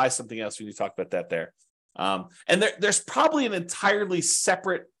go buy something else. We need to talk about that there. And there's probably an entirely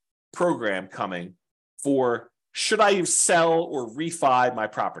separate program coming for should I sell or refi my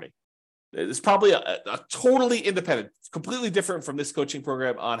property? It's probably a totally independent, completely different from this coaching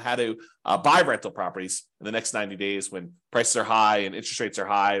program on how to buy rental properties in the next 90 days when prices are high and interest rates are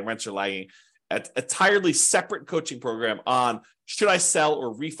high and rents are lagging. An entirely separate coaching program on should I sell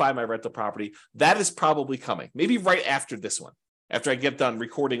or refi my rental property? That is probably coming, maybe right after this one. After I get done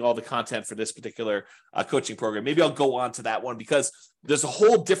recording all the content for this particular coaching program, maybe I'll go on to that one because there's a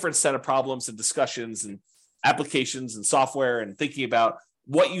whole different set of problems and discussions and applications and software and thinking about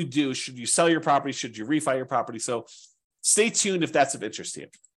what you do. Should you sell your property? Should you refi your property? So stay tuned if that's of interest to you.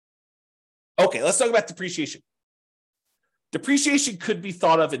 Okay, let's talk about depreciation. Depreciation could be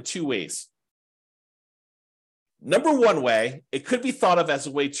thought of in two ways. Number one way, it could be thought of as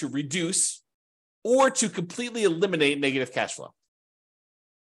a way to reduce or to completely eliminate negative cash flow.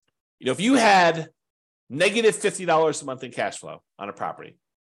 You know, if you had negative $50 a month in cash flow on a property,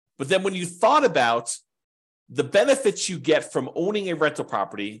 but then when you thought about the benefits you get from owning a rental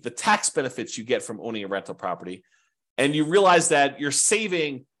property, the tax benefits you get from owning a rental property, and you realize that you're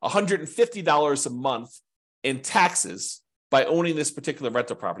saving $150 a month in taxes by owning this particular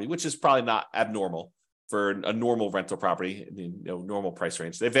rental property, which is probably not abnormal for a normal rental property, normal price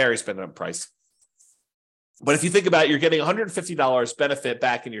range. They vary depending on price. But if you think about it, you're getting $150 benefit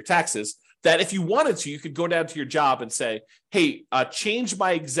back in your taxes that if you wanted to, you could go down to your job and say, hey, change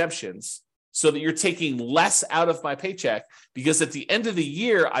my exemptions so that you're taking less out of my paycheck, because at the end of the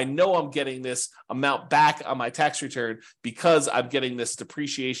year, I know I'm getting this amount back on my tax return because I'm getting this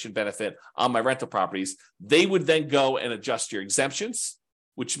depreciation benefit on my rental properties. They would then go and adjust your exemptions,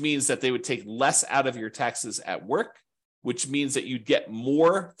 which means that they would take less out of your taxes at work, which means that you'd get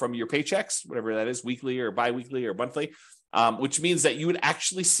more from your paychecks, whatever that is, weekly or biweekly or monthly, which means that you would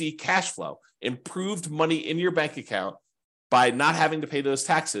actually see cash flow, improved money in your bank account by not having to pay those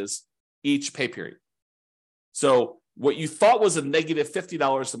taxes each pay period. So what you thought was a negative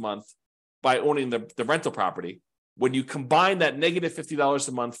 $50 a month by owning the rental property, when you combine that negative $50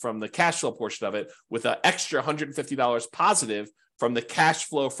 a month from the cash flow portion of it with an extra $150 positive from the cash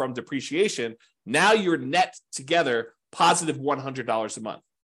flow from depreciation, now you're net together positive $100 a month.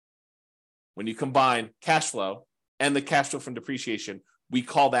 When you combine cash flow and the cash flow from depreciation, we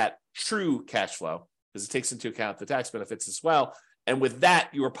call that true cash flow because it takes into account the tax benefits as well. And with that,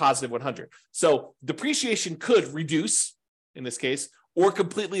 you are positive 100. So depreciation could reduce, in this case, or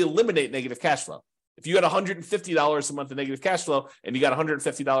completely eliminate negative cash flow. If you had $150 a month in negative cash flow and you got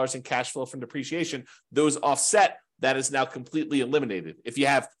 $150 in cash flow from depreciation, those offset. That is now completely eliminated. If you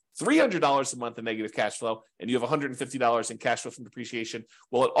have $300 a month in negative cash flow and you have $150 in cash flow from depreciation,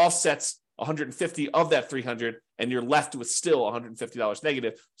 well, it offsets 150 of that 300 and you're left with still $150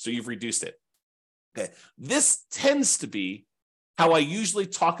 negative, so you've reduced it. Okay, this tends to be how I usually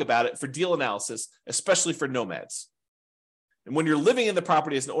talk about it for deal analysis, especially for nomads. And when you're living in the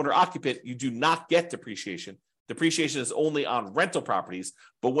property as an owner-occupant, you do not get depreciation. Depreciation is only on rental properties,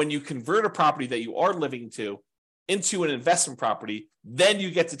 but when you convert a property that you are living into an investment property, then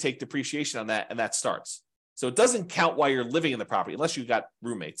you get to take depreciation on that, and that starts. So it doesn't count while you're living in the property, unless you've got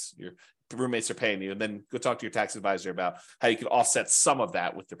roommates. Your roommates are paying you, and then go talk to your tax advisor about how you can offset some of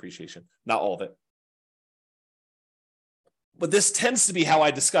that with depreciation, not all of it. But this tends to be how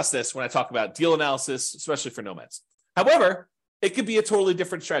I discuss this when I talk about deal analysis, especially for nomads. However, it could be a totally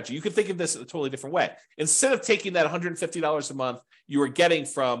different strategy. You could think of this in a totally different way. Instead of taking that $150 a month you are getting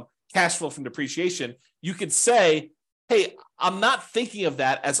from cash flow from depreciation, you could say, hey, I'm not thinking of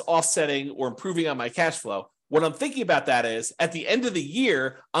that as offsetting or improving on my cash flow. What I'm thinking about that is at the end of the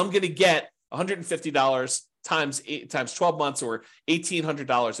year, I'm going to get $150 times 12 months or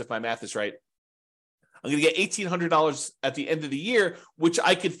 $1,800 if my math is right. I'm going to get $1,800 at the end of the year, which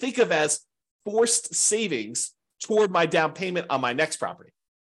I could think of as forced savings toward my down payment on my next property.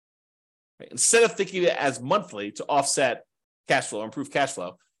 Right? Instead of thinking of it as monthly to offset cash flow, improve cash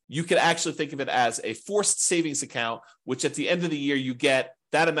flow, you could actually think of it as a forced savings account, which at the end of the year, you get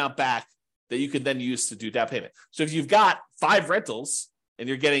that amount back that you can then use to do down payment. So if you've got 5 rentals and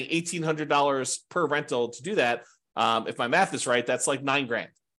you're getting $1,800 per rental to do that, if my math is right, that's like $9,000.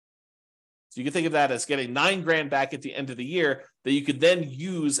 So you can think of that as getting $9,000 back at the end of the year that you could then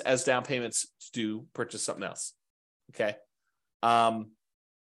use as down payments to purchase something else. Okay.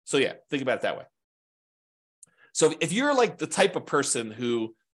 So yeah, think about it that way. So if you're like the type of person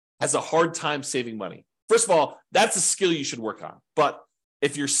who has a hard time saving money, first of all, that's a skill you should work on. But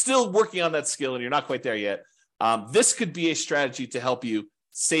if you're still working on that skill and you're not quite there yet, this could be a strategy to help you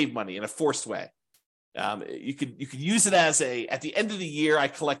save money in a forced way. You could use it as at the end of the year, I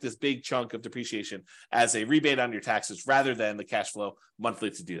collect this big chunk of depreciation as a rebate on your taxes rather than the cash flow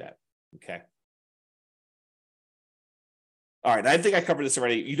monthly to do that. Okay. All right. I think I covered this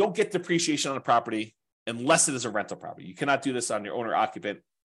already. You don't get depreciation on a property unless it is a rental property. You cannot do this on your owner occupant.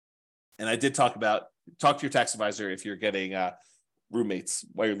 And I did talk to your tax advisor if you're getting roommates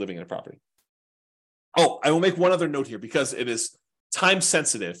while you're living in a property. Oh, I will make one other note here because it is time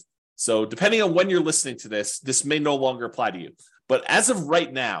sensitive. So depending on when you're listening to this, this may no longer apply to you. But as of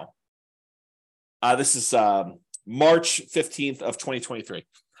right now, this is March 15th of 2023.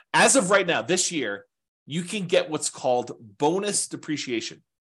 As of right now, this year, you can get what's called bonus depreciation.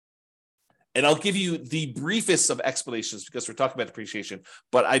 And I'll give you the briefest of explanations because we're talking about depreciation,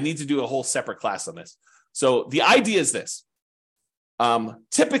 but I need to do a whole separate class on this. So the idea is this.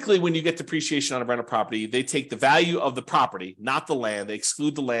 Typically, when you get depreciation on a rental property, they take the value of the property, not the land. They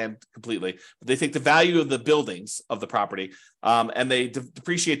exclude the land completely, but they take the value of the buildings of the property, and they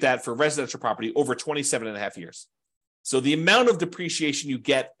depreciate that for residential property over 27 and a half years. So the amount of depreciation you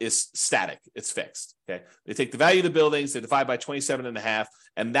get is static. It's fixed. Okay. They take the value of the buildings, they divide by 27 and a half,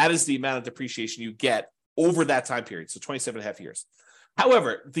 and that is the amount of depreciation you get over that time period. So 27 and a half years.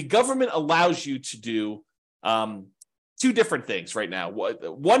 However, the government allows you to do two different things right now.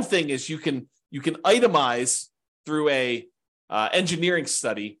 One thing is you can itemize through a engineering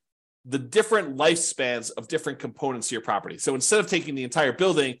study the different lifespans of different components of your property. So instead of taking the entire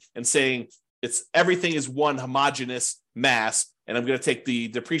building and saying everything is one homogeneous mass, and I'm going to take the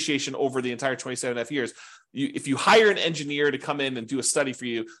depreciation over the entire 27 and a half years. If you hire an engineer to come in and do a study for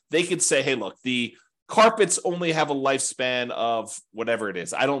you, they could say, hey, look, the carpets only have a lifespan of whatever it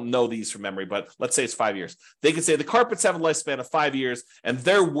is. I don't know these from memory, but let's say it's 5 years. They could say the carpets have a lifespan of 5 years and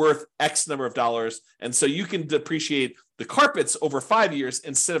they're worth X number of dollars. And so you can depreciate the carpets over 5 years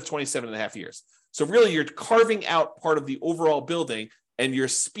instead of 27 and a half years. So really you're carving out part of the overall building and you're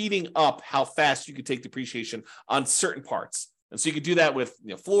speeding up how fast you can take depreciation on certain parts. And so you could do that with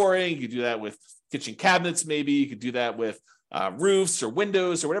flooring, you could do that with kitchen cabinets, maybe you could do that with roofs or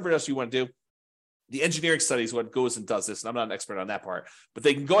windows or whatever else you want to do. The engineering study is what goes and does this, and I'm not an expert on that part, but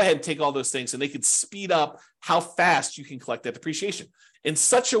they can go ahead and take all those things and they can speed up how fast you can collect that depreciation in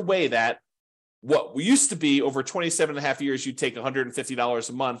such a way that what used to be over 27 and a half years, you'd take $150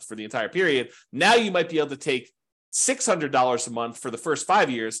 a month for the entire period. Now you might be able to take $600 a month for the first 5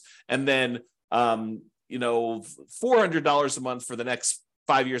 years, and then $400 a month for the next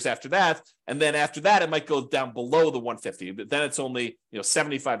 5 years after that. And then after that, it might go down below the 150, but then it's only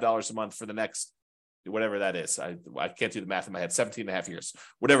 $75 a month for the next, whatever that is. I can't do the math in my head, 17 and a half years,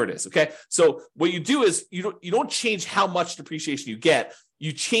 whatever it is. Okay. So what you do is you don't change how much depreciation you get.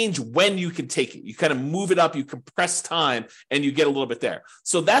 You change when you can take it. You kind of move it up, you compress time, and you get a little bit there.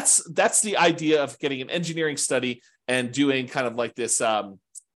 So that's the idea of getting an engineering study and doing kind of like this, I'm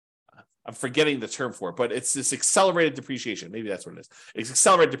forgetting the term for it, but it's this accelerated depreciation. Maybe that's what it is. It's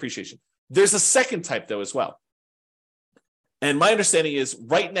accelerated depreciation. There's a second type though as well. And my understanding is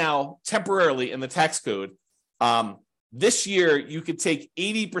right now, temporarily in the tax code, this year you could take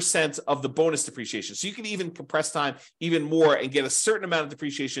 80% of the bonus depreciation. So you can even compress time even more and get a certain amount of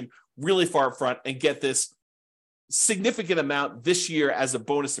depreciation really far up front and get this significant amount this year as a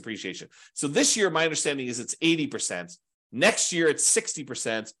bonus depreciation. So this year, my understanding is it's 80%. Next year, it's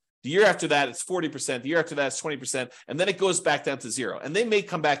 60%. The year after that, it's 40%. The year after that, it's 20%. And then it goes back down to zero. And they may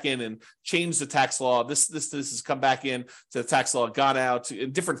come back in and change the tax law. This has come back in to the tax law, gone out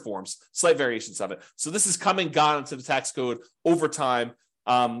in different forms, slight variations of it. So this is gone into the tax code over time.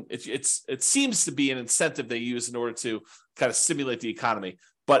 It seems to be an incentive they use in order to kind of stimulate the economy.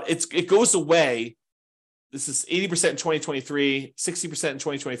 But it goes away. This is 80% in 2023, 60% in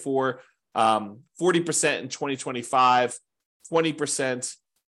 2024, 40% in 2025, 20%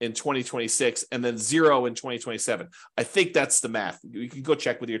 in 2026, and then zero in 2027. I think that's the math. You can go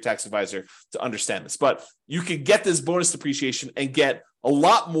check with your tax advisor to understand this, but you can get this bonus depreciation and get a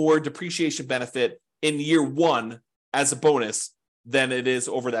lot more depreciation benefit in year one as a bonus than it is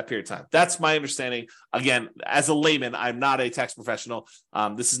over that period of time. That's my understanding. Again, as a layman, I'm not a tax professional.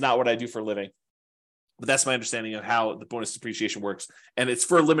 This is not what I do for a living, but that's my understanding of how the bonus depreciation works. And it's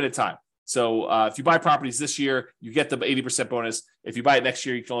for a limited time. So if you buy properties this year, you get the 80% bonus. If you buy it next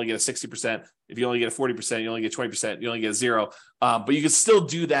year, you can only get a 60%. If you only get a 40%, you only get 20%, you only get a zero. But you can still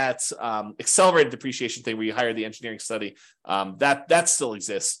do that accelerated depreciation thing where you hire the engineering study. That still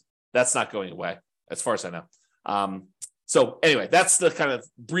exists. That's not going away, as far as I know. So anyway, that's the kind of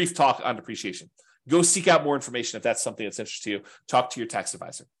brief talk on depreciation. Go seek out more information if that's something that's interesting to you. Talk to your tax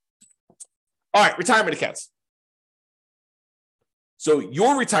advisor. All right, retirement accounts. So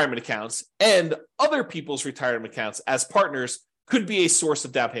your retirement accounts and other people's retirement accounts as partners could be a source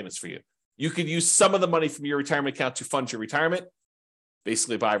of down payments for you. You could use some of the money from your retirement account to fund your retirement,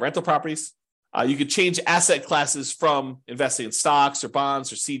 basically buy rental properties. You could change asset classes from investing in stocks or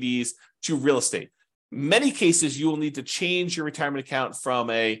bonds or CDs to real estate. Many cases, you will need to change your retirement account from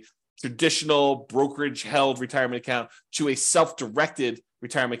a traditional brokerage-held retirement account to a self-directed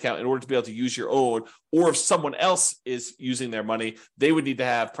retirement account in order to be able to use your own, or if someone else is using their money, they would need to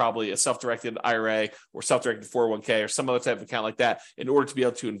have probably a self-directed IRA or self-directed 401k or some other type of account like that in order to be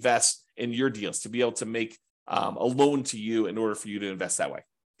able to invest in your deals, to be able to make a loan to you in order for you to invest that way.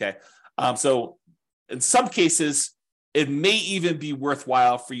 Okay. So in some cases, it may even be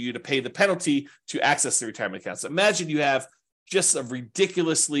worthwhile for you to pay the penalty to access the retirement accounts. Imagine you have just a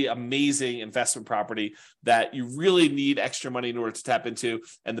ridiculously amazing investment property that you really need extra money in order to tap into.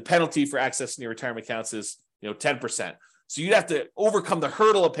 And the penalty for accessing your retirement accounts is 10%. So you'd have to overcome the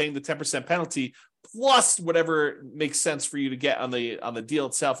hurdle of paying the 10% penalty plus whatever makes sense for you to get on the deal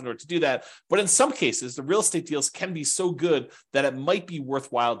itself in order to do that. But in some cases, the real estate deals can be so good that it might be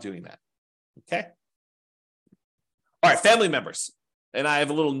worthwhile doing that. Okay. All right, family members. And I have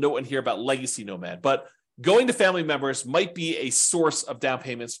a little note in here about Legacy Nomad, but going to family members might be a source of down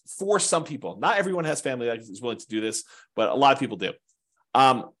payments for some people. Not everyone has family that is willing to do this, but a lot of people do.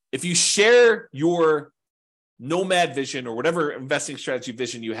 If you share your nomad vision or whatever investing strategy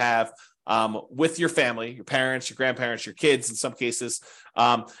vision you have with your family, your parents, your grandparents, your kids in some cases,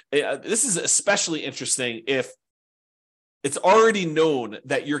 this is especially interesting if it's already known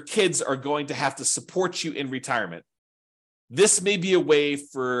that your kids are going to have to support you in retirement. This may be a way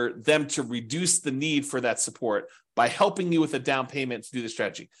for them to reduce the need for that support by helping you with a down payment to do the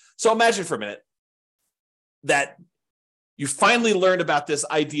strategy. So imagine for a minute that you finally learned about this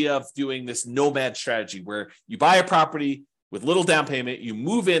idea of doing this nomad strategy where you buy a property with little down payment, you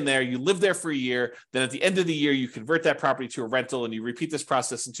move in there, you live there for a year, then at the end of the year, you convert that property to a rental and you repeat this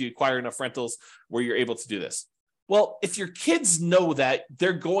process until you acquire enough rentals where you're able to do this. Well, if your kids know that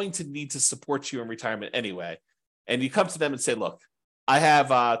they're going to need to support you in retirement anyway, and you come to them and say, look, I have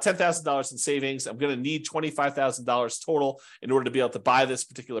 $10,000 in savings. I'm going to need $25,000 total in order to be able to buy this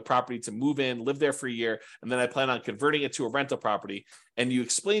particular property, to move in, live there for a year, and then I plan on converting it to a rental property. And you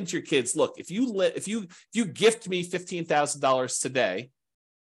explain to your kids, look, if you gift me $15,000 today,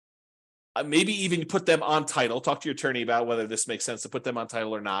 maybe even put them on title, talk to your attorney about whether this makes sense to put them on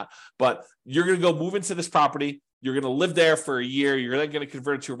title or not, but you're going to go move into this property. You're going to live there for a year. You're then going to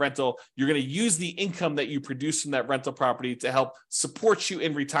convert it to a rental. You're going to use the income that you produce from that rental property to help support you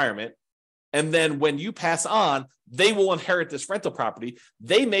in retirement. And then when you pass on, they will inherit this rental property.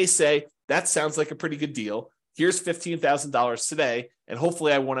 They may say, that sounds like a pretty good deal. Here's $15,000 today, and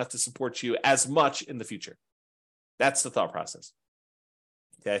hopefully I won't have to support you as much in the future. That's the thought process.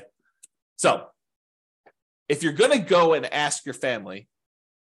 Okay. So if you're going to go and ask your family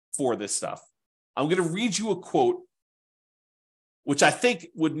for this stuff, I'm going to read you a quote, which I think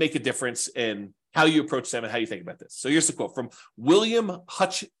would make a difference in how you approach them and how you think about this. So here's the quote from William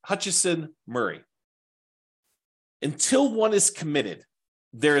Hutchison Murray. Until one is committed,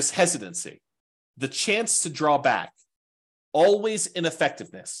 there is hesitancy, the chance to draw back, always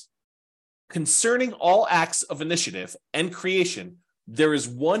ineffectiveness. Concerning all acts of initiative and creation, there is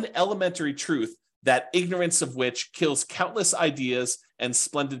one elementary truth, that ignorance of which kills countless ideas and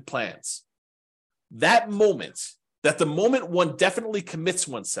splendid plans. That the moment one definitely commits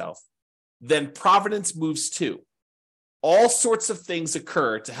oneself, then providence moves too. All sorts of things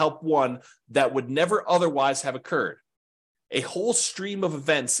occur to help one that would never otherwise have occurred. A whole stream of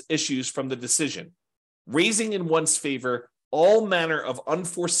events issues from the decision, raising in one's favor all manner of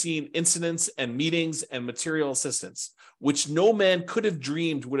unforeseen incidents and meetings and material assistance, which no man could have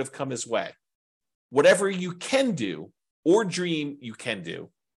dreamed would have come his way. Whatever you can do or dream you can do,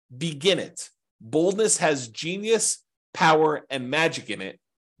 begin it. Boldness has genius, power, and magic in it.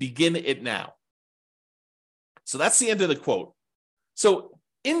 Begin it now. So that's the end of the quote. So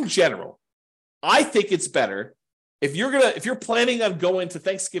in general, I think it's better if you're planning on going to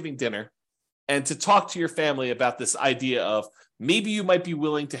Thanksgiving dinner and to talk to your family about this idea of maybe you might be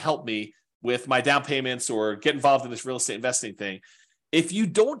willing to help me with my down payments or get involved in this real estate investing thing. If you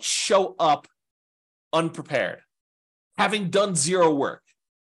don't show up unprepared, having done zero work,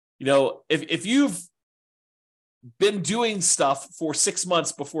 if you've been doing stuff for 6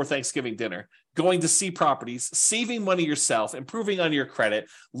 months before Thanksgiving dinner, going to see properties, saving money yourself, improving on your credit,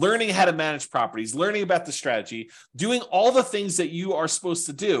 learning how to manage properties, learning about the strategy, doing all the things that you are supposed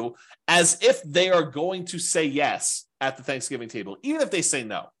to do as if they are going to say yes at the Thanksgiving table, even if they say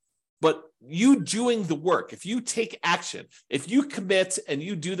no. But you doing the work, if you take action, if you commit and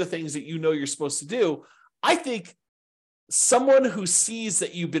you do the things that you know you're supposed to do, I think someone who sees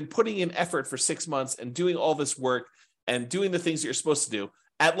that you've been putting in effort for 6 months and doing all this work and doing the things that you're supposed to do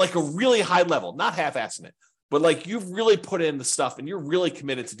at like a really high level, not half-assing it, but like you've really put in the stuff and you're really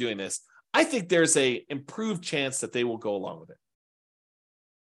committed to doing this, I think there's a improved chance that they will go along with it.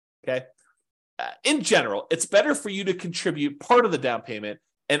 Okay. In general, it's better for you to contribute part of the down payment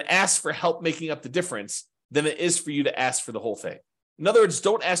and ask for help making up the difference than it is for you to ask for the whole thing. In other words,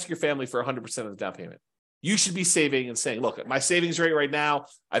 don't ask your family for 100% of the down payment. You should be saving and saying, look, my savings rate right now,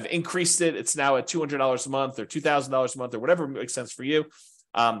 I've increased it. It's now at $200 a month or $2,000 a month or whatever makes sense for you.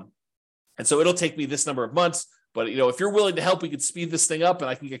 And so it'll take me this number of months. But, if you're willing to help, we could speed this thing up and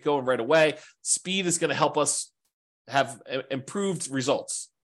I can get going right away. Speed is going to help us have improved results,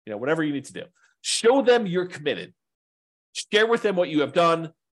 whatever you need to do. Show them you're committed. Share with them what you have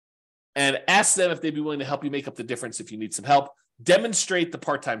done and ask them if they'd be willing to help you make up the difference if you need some help. Demonstrate the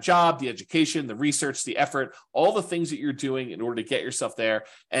part-time job, the education, the research, the effort, all the things that you're doing in order to get yourself there.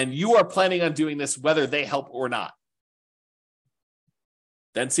 And you are planning on doing this whether they help or not.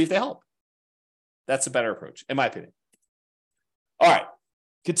 Then see if they help. That's a better approach, in my opinion. All right.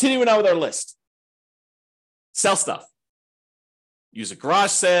 Continuing on with our list. Sell stuff. Use a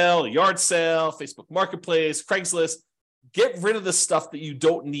garage sale, a yard sale, Facebook Marketplace, Craigslist. Get rid of the stuff that you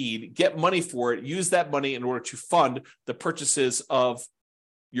don't need, get money for it, use that money in order to fund the purchases of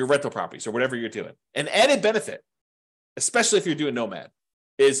your rental properties or whatever you're doing. An added benefit, especially if you're doing nomad,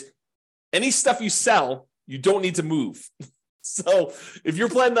 is any stuff you sell you don't need to move. So if you're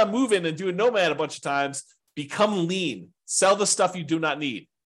planning on moving and doing Nomad a bunch of times, become lean. Sell the stuff you do not need.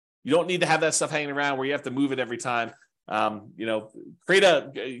 You don't need to have that stuff hanging around where you have to move it every time. Go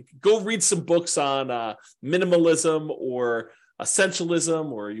read some books on minimalism or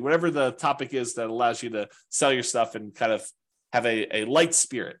essentialism or whatever the topic is that allows you to sell your stuff and kind of have a light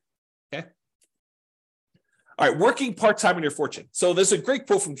spirit. Okay. All right. Working part-time on your fortune. So there's a great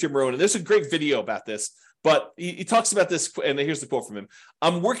quote from Jim Rohn, and there's a great video about this, but he talks about this. And here's the quote from him.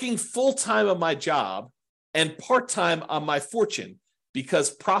 I'm working full-time on my job and part-time on my fortune because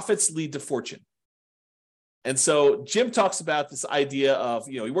profits lead to fortune. And so Jim talks about this idea of,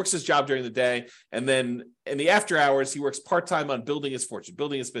 he works his job during the day, and then in the after hours, he works part-time on building his fortune,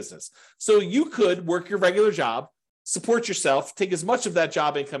 building his business. So you could work your regular job, support yourself, take as much of that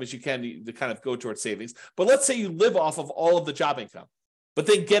job income as you can to kind of go towards savings. But let's say you live off of all of the job income, but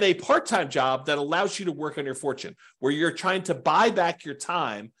then get a part-time job that allows you to work on your fortune, where you're trying to buy back your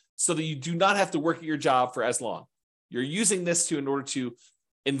time so that you do not have to work at your job for as long. You're using this in order to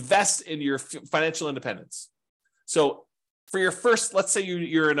invest in your financial independence. So for your first, let's say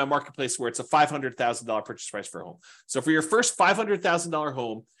you're in a marketplace where it's a $500,000 purchase price for a home. So for your first $500,000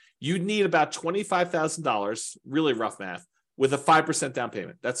 home, you'd need about $25,000, really rough math, with a 5% down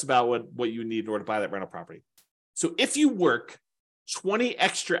payment. That's about what you need in order to buy that rental property. So if you work 20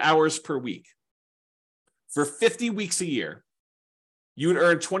 extra hours per week for 50 weeks a year, you would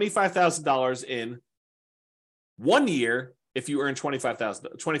earn $25,000 in 1 year if you earn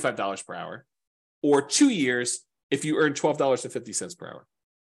 $25 per hour, or 2 years if you earn $12.50 per hour.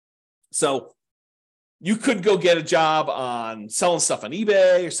 So you could go get a job on selling stuff on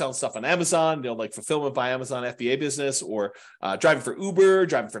eBay or selling stuff on Amazon, like fulfillment by Amazon FBA business, or driving for Uber,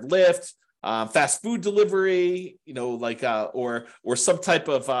 driving for Lyft, fast food delivery, or some type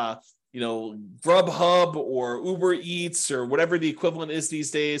of Grubhub or Uber Eats or whatever the equivalent is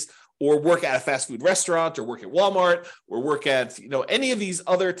these days, or work at a fast food restaurant, or work at Walmart, or work at any of these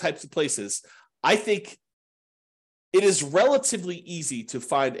other types of places. I think it is relatively easy to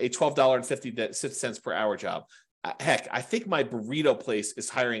find a $12.50 per hour job. Heck, I think my burrito place is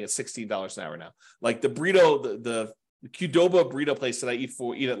hiring at $16 an hour now. Like the burrito, the Qdoba burrito place that I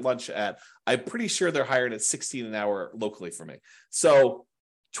eat at lunch at, I'm pretty sure they're hiring at $16 an hour locally for me. So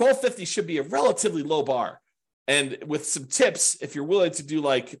 $12.50 should be a relatively low bar. And with some tips, if you're willing to do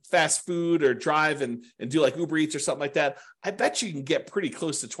like fast food or drive and do like Uber Eats or something like that, I bet you can get pretty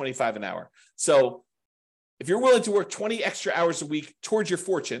close to $25 an hour. So if you're willing to work 20 extra hours a week towards your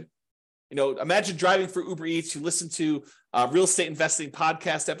fortune, imagine driving for Uber Eats. You listen to real estate investing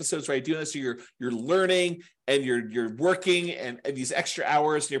podcast episodes where I do this. So you're learning and you're working and these extra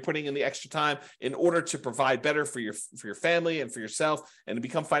hours, and you're putting in the extra time in order to provide better for your family and for yourself, and to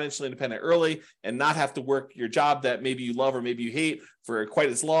become financially independent early and not have to work your job that maybe you love or maybe you hate for quite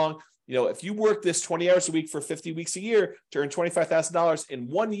as long. If you work this 20 hours a week for 50 weeks a year to earn $25,000 in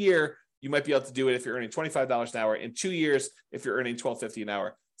 1 year, you might be able to do it if you're earning $25 an hour. In 2 years, if you're earning $12.50 an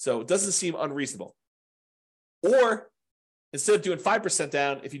hour. So it doesn't seem unreasonable. Or instead of doing 5%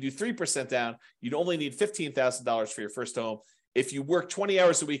 down, if you do 3% down, you'd only need $15,000 for your first home. If you work 20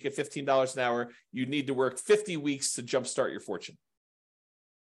 hours a week at $15 an hour, you'd need to work 50 weeks to jumpstart your fortune.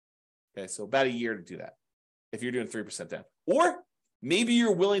 Okay, so about a year to do that if you're doing 3% down. Or maybe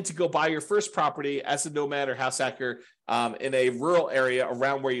you're willing to go buy your first property as a nomad or house hacker in a rural area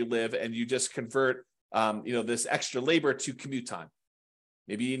around where you live, and you just convert this extra labor to commute time.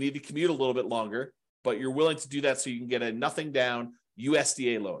 Maybe you need to commute a little bit longer, but you're willing to do that so you can get a nothing down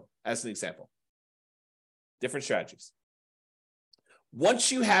USDA loan, as an example. Different strategies.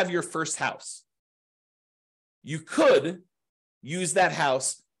 Once you have your first house, you could use that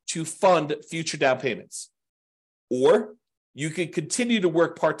house to fund future down payments, or you could continue to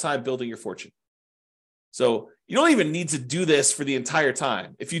work part-time building your fortune. So you don't even need to do this for the entire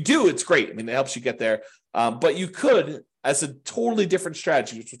time. If you do, it's great. I mean, it helps you get there. But you could, as a totally different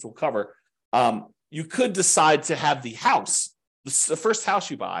strategy, which we'll cover, you could decide to have the house, the first house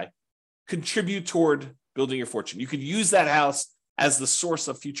you buy, contribute toward building your fortune. You could use that house as the source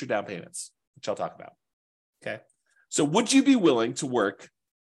of future down payments, which I'll talk about. Okay. So would you be willing to work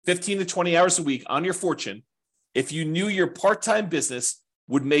 15 to 20 hours a week on your fortune if you knew your part-time business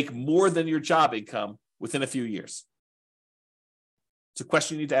would make more than your job income within a few years? It's a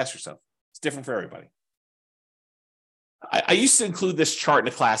question you need to ask yourself. It's different for everybody. I used to include this chart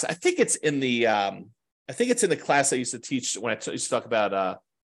in a class. I think it's in the class I used to teach when I used to talk about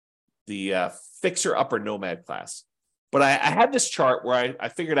the Fixer Upper Nomad class. But I had this chart where I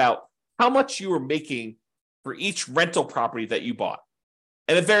figured out how much you were making for each rental property that you bought.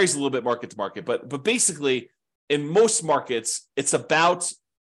 And it varies a little bit market to market, but basically in most markets, it's about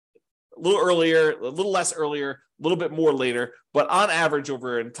a little earlier, a little less earlier, a little bit more later, but on average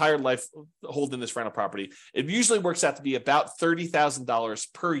over an entire life holding this rental property, it usually works out to be about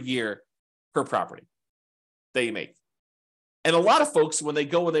 $30,000 per year per property that you make. And a lot of folks, when they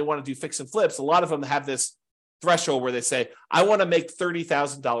want to do fix and flips, a lot of them have this threshold where they say, I want to make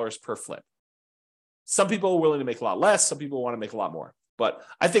 $30,000 per flip. Some people are willing to make a lot less. Some people want to make a lot more. But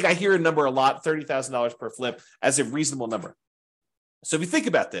I think I hear a number a lot, $30,000 per flip, as a reasonable number. So if you think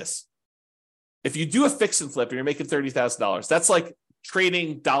about this, if you do a fix and flip and you're making $30,000, that's like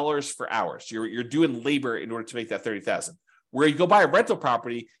trading dollars for hours. You're doing labor in order to make that $30,000. Where you go buy a rental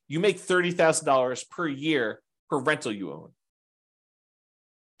property, you make $30,000 per year per rental you own.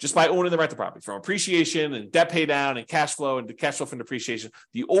 Just by owning the rental property, from appreciation and debt pay down and cash flow and the cash flow from depreciation,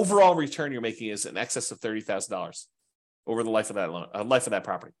 the overall return you're making is in excess of $30,000 over the life of that loan, life of that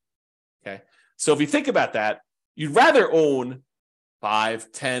property. Okay, so if you think about that, you'd rather own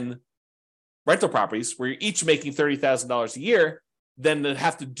 5, 10 rental properties where you're each making $30,000 a year than to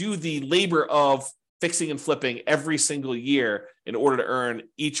have to do the labor of fixing and flipping every single year in order to earn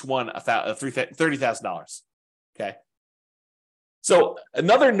each one $30,000. Okay. So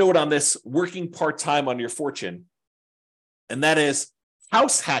another note on this, working part-time on your fortune, and that is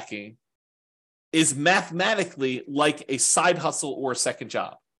house hacking is mathematically like a side hustle or a second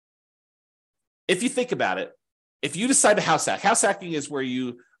job. If you think about it, if you decide to house hacking is where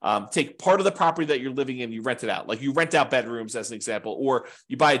you take part of the property that you're living in, you rent it out. Like you rent out bedrooms as an example, or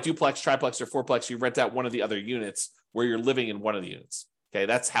you buy a duplex, triplex, or fourplex, you rent out one of the other units where you're living in one of the units. Okay,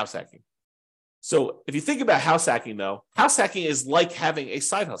 that's house hacking. So if you think about house hacking, though, house hacking is like having a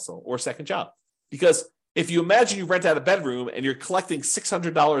side hustle or second job. Because if you imagine you rent out a bedroom and you're collecting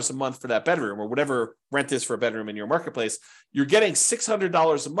 $600 a month for that bedroom, or whatever rent is for a bedroom in your marketplace, you're getting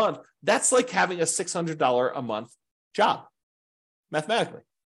 $600 a month. That's like having a $600 a month job, mathematically.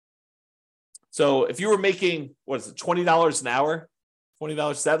 So if you were making, $20 an hour,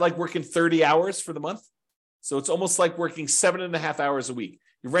 $20, is that like working 30 hours for the month? So it's almost like working 7.5 hours a week.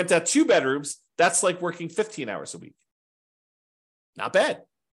 You rent out 2 bedrooms, that's like working 15 hours a week. Not bad.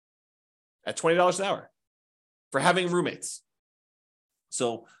 At $20 an hour for having roommates.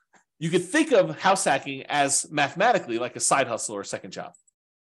 So you could think of house hacking as mathematically like a side hustle or a second job.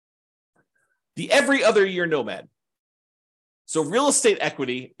 The every other year nomad. So real estate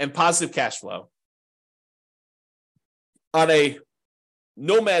equity and positive cash flow on a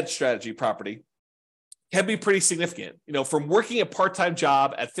nomad strategy property can be pretty significant. You know, from working a part-time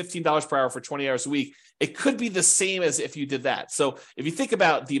job at $15 per hour for 20 hours a week, it could be the same as if you did that. So if you think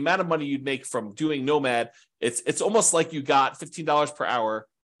about the amount of money you'd make from doing nomad, it's almost like you got $15 per hour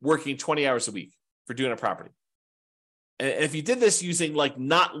working 20 hours a week for doing a property. And if you did this using like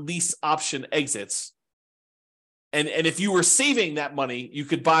not lease option exits, and if you were saving that money, you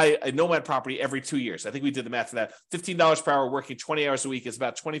could buy a nomad property every 2 years. I think we did the math for that. $15 per hour working 20 hours a week is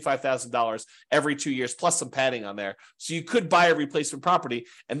about $25,000 every 2 years, plus some padding on there. So you could buy a replacement property,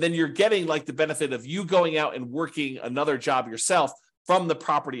 and then you're getting like the benefit of you going out and working another job yourself from the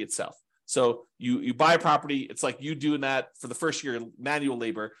property itself. So you buy a property, it's like you doing that for the first year, manual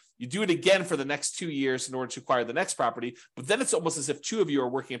labor. You do it again for the next 2 years in order to acquire the next property, but then it's almost as if 2 of you are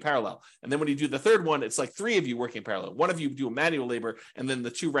working in parallel. And then when you do the third one, it's like 3 of you working in parallel. 1 of you do a manual labor, and then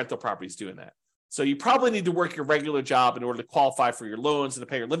the 2 rental properties doing that. So you probably need to work your regular job in order to qualify for your loans and to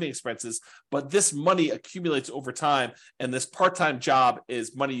pay your living expenses, but this money accumulates over time, and this part-time job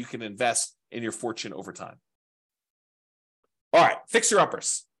is money you can invest in your fortune over time. All right,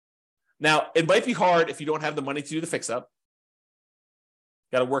 fixer-uppers. Now, it might be hard if you don't have the money to do the fix-up.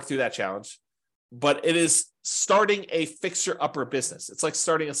 Got to work through that challenge. But it is starting a fixer-upper business. It's like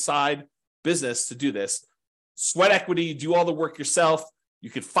starting a side business to do this. Sweat equity, do all the work yourself. You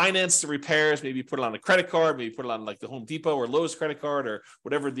could finance the repairs, maybe put it on a credit card, maybe put it on like the Home Depot or Lowe's credit card or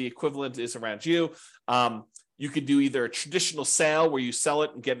whatever the equivalent is around you. You could do either a traditional sale where you sell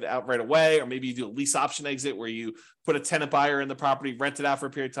it and get it out right away, or maybe you do a lease option exit where you put a tenant buyer in the property, rent it out for a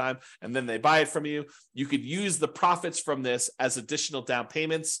period of time, and then they buy it from you. You could use the profits from this as additional down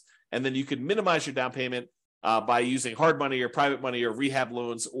payments, and then you could minimize your down payment by using hard money or private money or rehab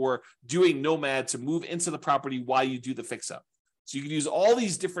loans, or doing nomad to move into the property while you do the fix-up. So you can use all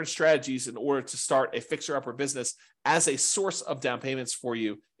these different strategies in order to start a fixer-upper business as a source of down payments for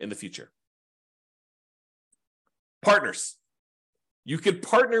you in the future. Partners. You could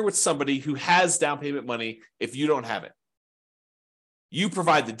partner with somebody who has down payment money if you don't have it. You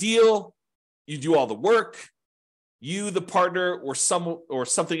provide the deal, you do all the work, you, the partner, or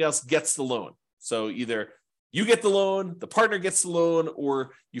something else gets the loan. So either You get the loan, the partner gets the loan,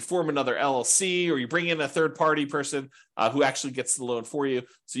 or you form another LLC, or you bring in a third-party person who actually gets the loan for you.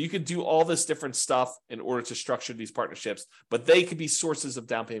 So you could do all this different stuff in order to structure these partnerships, but they could be sources of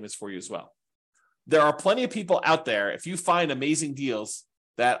down payments for you as well. There are plenty of people out there, if you find amazing deals,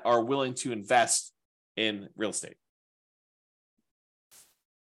 that are willing to invest in real estate.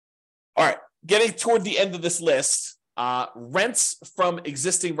 All right, getting toward the end of this list, rents from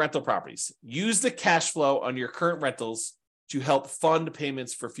existing rental properties. Use the cash flow on your current rentals to help fund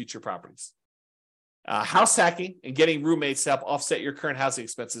payments for future properties. House hacking and getting roommates to help offset your current housing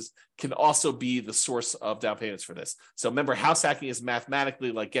expenses can also be the source of down payments for this. So remember, house hacking is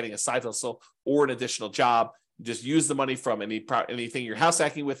mathematically like getting a side hustle or an additional job. You just use the money from anything you're house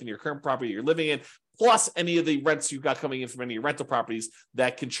hacking with in your current property you're living in, plus any of the rents you've got coming in from any of your rental properties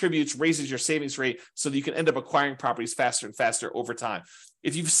that contributes, raises your savings rate so that you can end up acquiring properties faster and faster over time.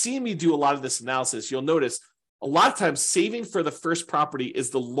 If you've seen me do a lot of this analysis, you'll notice a lot of times saving for the first property is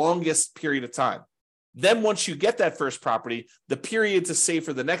the longest period of time. Then once you get that first property, the period to save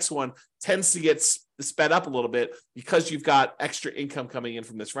for the next one tends to get sped up a little bit because you've got extra income coming in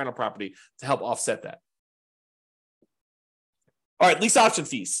from this rental property to help offset that. All right, lease option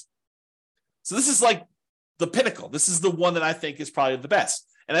fees. So this is like the pinnacle. This is the one that I think is probably the best.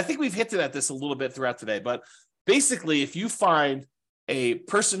 And I think we've hinted at this a little bit throughout today. But basically, if you find a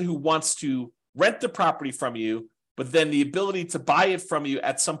person who wants to rent the property from you, but then the ability to buy it from you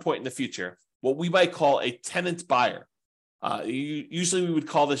at some point in the future, what we might call a tenant buyer. Usually we would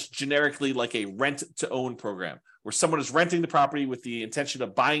call this generically like a rent-to-own program, where someone is renting the property with the intention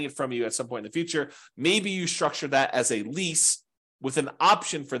of buying it from you at some point in the future. Maybe you structure that as a lease with an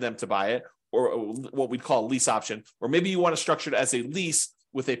option for them to buy it, or what we'd call a lease option. Or maybe you want to structure it as a lease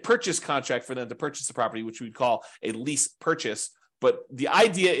with a purchase contract for them to purchase the property, which we'd call a lease purchase. But the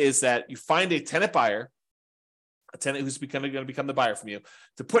idea is that you find a tenant buyer, a tenant who's going to become the buyer from you,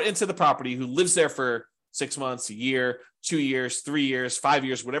 to put into the property, who lives there for 6 months, a year, 2 years, 3 years, 5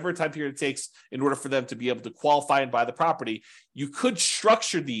 years, whatever time period it takes in order for them to be able to qualify and buy the property. You could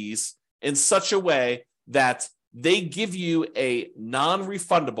structure these in such a way that they give you a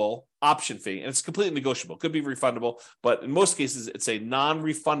non-refundable option fee, and it's completely negotiable. It could be refundable, but in most cases, it's a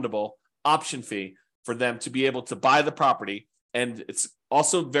non-refundable option fee for them to be able to buy the property. And it's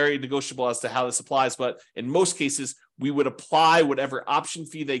also very negotiable as to how this applies, but in most cases, we would apply whatever option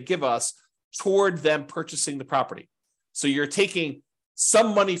fee they give us toward them purchasing the property. So you're taking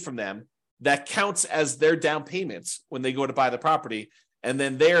some money from them that counts as their down payments when they go to buy the property, and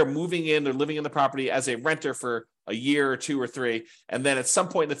then they're moving in, they're living in the property as a renter for a year or 2 or 3, and then at some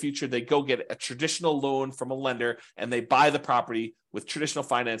point in the future, they go get a traditional loan from a lender, and they buy the property with traditional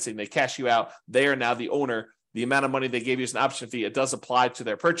financing, they cash you out, they are now the owner. The amount of money they gave you as an option fee, it does apply to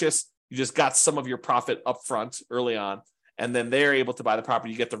their purchase. You just got some of your profit up front early on, and then they're able to buy the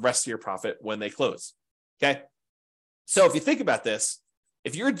property. You get the rest of your profit when they close. Okay? So if you think about this,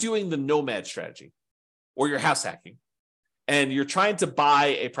 if you're doing the nomad strategy or you're house hacking and you're trying to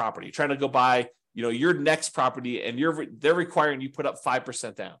buy a property, you're trying to go buy, your next property, and they're requiring you put up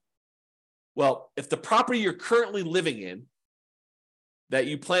 5% down. Well, if the property you're currently living in that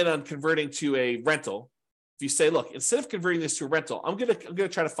you plan on converting to a rental, if you say, look, instead of converting this to a rental, I'm gonna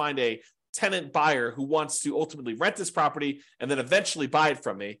try to find a tenant buyer who wants to ultimately rent this property and then eventually buy it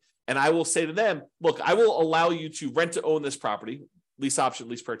from me. And I will say to them, look, I will allow you to rent to own this property, lease option,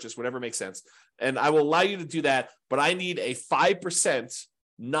 lease purchase, whatever makes sense. And I will allow you to do that, but I need a 5%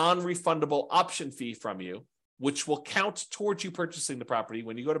 non-refundable option fee from you, which will count towards you purchasing the property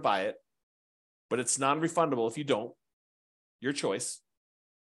when you go to buy it. But it's non-refundable if you don't, your choice.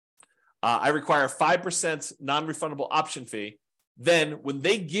 I require a 5% non-refundable option fee. Then when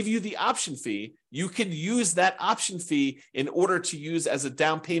they give you the option fee, you can use that option fee in order to use as a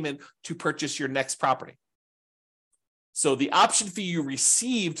down payment to purchase your next property. So the option fee you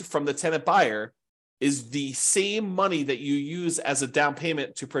received from the tenant buyer is the same money that you use as a down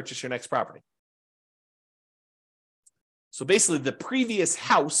payment to purchase your next property. So basically, the previous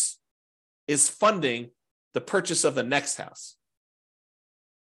house is funding the purchase of the next house.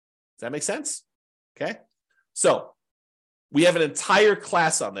 Does that make sense? Okay. So we have an entire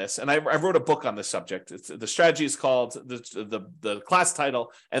class on this, and I wrote a book on this subject. The strategy is called, the class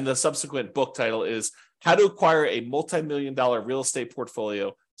title and the subsequent book title is How to Acquire a Multi-Million-Dollar Real Estate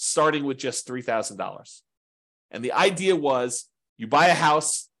Portfolio Starting with Just $3,000. And the idea was you buy a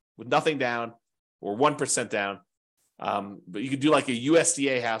house with nothing down or 1% down, but you could do like a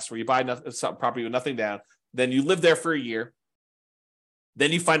USDA house where you buy some property with nothing down. Then you live there for a year.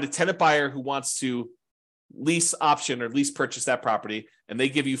 Then you find a tenant buyer who wants to lease option or lease purchase that property, and they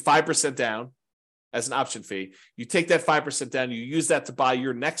give you 5% down. as an option fee. You take that 5% down, you use that to buy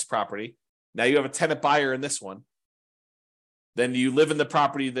your next property. Now you have a tenant buyer in this one. Then you live in the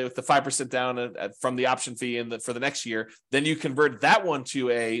property with the 5% down from the option fee for the next year. Then you convert that one to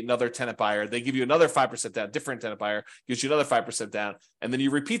another tenant buyer. They give you another 5% down, different tenant buyer gives you another 5% down. And then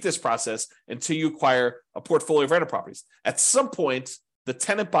you repeat this process until you acquire a portfolio of rental properties. At some point, the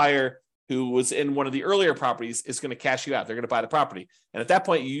tenant buyer who was in one of the earlier properties is going to cash you out. They're going to buy the property. And at that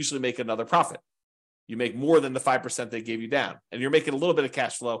point, you usually make another profit. You make more than the 5% they gave you down. And you're making a little bit of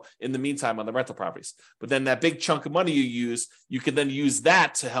cash flow in the meantime on the rental properties. But then that big chunk of money you use, you can then use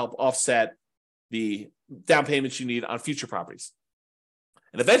that to help offset the down payments you need on future properties.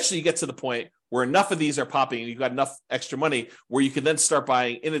 And eventually you get to the point where enough of these are popping and you've got enough extra money where you can then start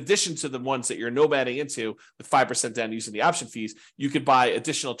buying, in addition to the ones that you're nomading into with 5% down using the option fees, you could buy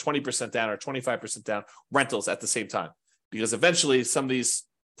additional 20% down or 25% down rentals at the same time. Because eventually some of these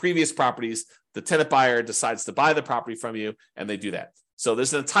previous properties, the tenant buyer decides to buy the property from you, and they do that. So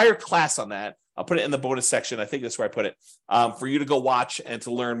there's an entire class on that. I'll put it in the bonus section. I think that's where I put it, for you to go watch and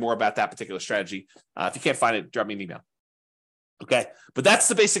to learn more about that particular strategy. If you can't find it, drop me an email. Okay, but that's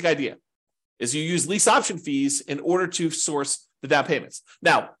the basic idea, is you use lease option fees in order to source the down payments.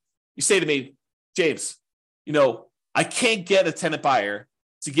 Now, you say to me, James, I can't get a tenant buyer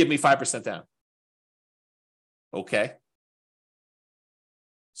to give me 5% down. Okay.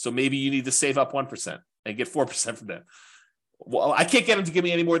 So maybe you need to save up 1% and get 4% from them. Well, I can't get them to give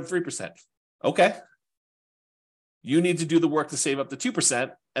me any more than 3%. Okay. You need to do the work to save up the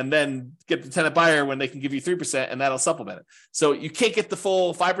 2% and then get the tenant buyer when they can give you 3%, and that'll supplement it. So you can't get the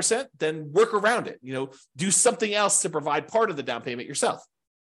full 5%, then work around it. Do something else to provide part of the down payment yourself.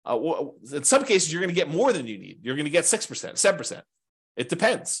 In some cases, you're going to get more than you need. You're going to get 6%, 7%. It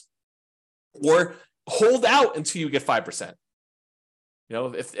depends. Or hold out until you get 5%.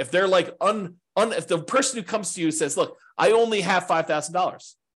 If they're like if the person who comes to you says, look, I only have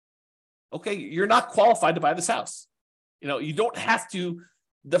 $5,000. Okay, you're not qualified to buy this house. You don't have to.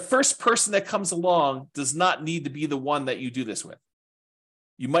 The first person that comes along does not need to be the one that you do this with.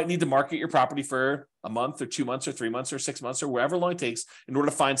 You might need to market your property for a month or 2 months or 3 months or 6 months or whatever long it takes in order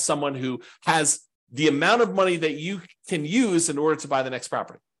to find someone who has the amount of money that you can use in order to buy the next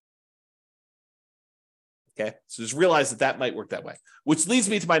property. Okay, so just realize that might work that way, which leads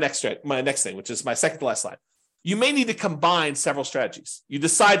me to my next thing, which is my second to last slide. You may need to combine several strategies. You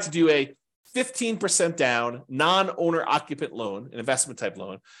decide to do a 15% down non-owner occupant loan, an investment type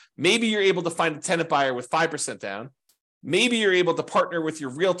loan. Maybe you're able to find a tenant buyer with 5% down. Maybe you're able to partner with your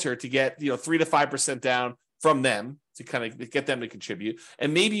realtor to get 3 to 5% down from them to kind of get them to contribute.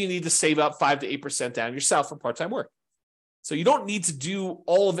 And maybe you need to save up 5 to 8% down yourself for part-time work. So you don't need to do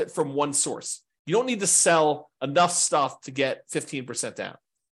all of it from one source. You don't need to sell enough stuff to get 15% down.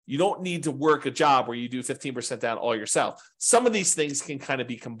 You don't need to work a job where you do 15% down all yourself. Some of these things can kind of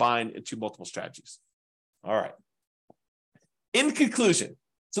be combined into multiple strategies. All right. In conclusion,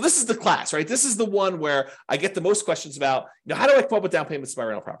 so this is the class, right? This is the one where I get the most questions about, how do I come up with down payments to my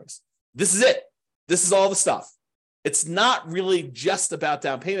rental properties? This is it. This is all the stuff. It's not really just about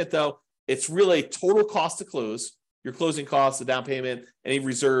down payment, though. It's really total cost to close, your closing costs, the down payment, any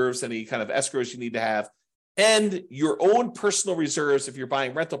reserves, any kind of escrows you need to have, and your own personal reserves if you're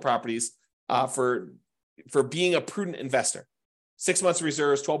buying rental properties for being a prudent investor. 6 months of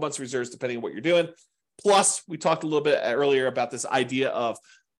reserves, 12 months of reserves, depending on what you're doing. Plus, we talked a little bit earlier about this idea of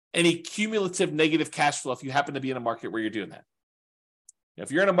any cumulative negative cash flow if you happen to be in a market where you're doing that.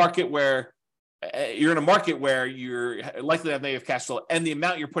 If you're in a market where you're likely to have negative cash flow and the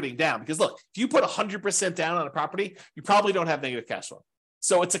amount you're putting down, because look, if you put 100% down on a property, you probably don't have negative cash flow.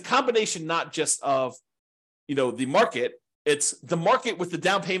 So it's a combination not just of the market, it's the market with the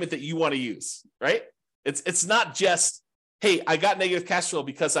down payment that you want to use, right? It's not just, hey, I got negative cash flow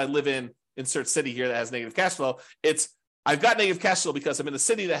because I live in insert city here that has negative cash flow. It's I've got negative cash flow because I'm in a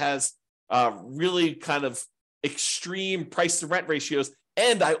city that has really kind of extreme price to rent ratios,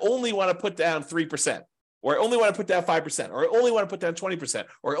 and I only want to put down 3%, or I only want to put down 5%, or I only want to put down 20%,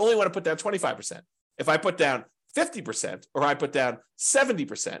 or I only want to put down 25%. If I put down 50%, or I put down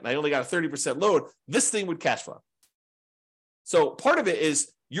 70%, and I only got a 30% load, this thing would cash flow. So part of it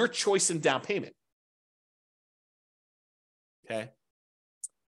is your choice in down payment. Okay.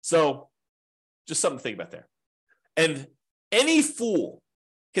 So just something to think about there. And any fool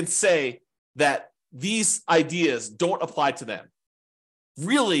can say that these ideas don't apply to them.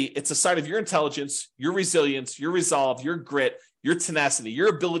 Really, it's a sign of your intelligence, your resilience, your resolve, your grit, your tenacity, your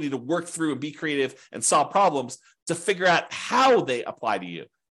ability to work through and be creative and solve problems to figure out how they apply to you,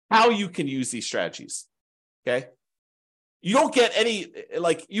 how you can use these strategies. Okay. You don't get any,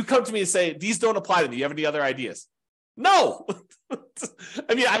 like, you come to me and say, these don't apply to me. You have any other ideas? No.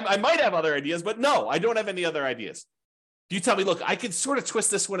 I mean, I might have other ideas, but no, I don't have any other ideas. You tell me, look, I could sort of twist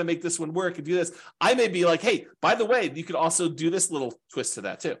this one and make this one work and do this. I may be like, hey, by the way, you could also do this little twist to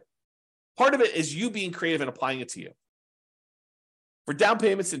that too. Part of it is you being creative and applying it to you. For down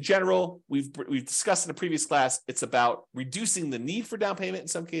payments in general, we've discussed in a previous class, it's about reducing the need for down payment in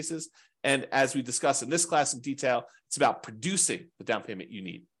some cases. And as we discussed in this class in detail, it's about producing the down payment you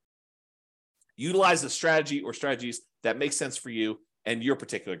need. Utilize a strategy or strategies that make sense for you and your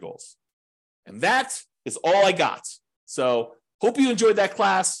particular goals. And that is all I got. So hope you enjoyed that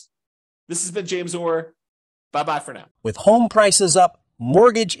class. This has been James Orr. Bye-bye for now. With home prices up,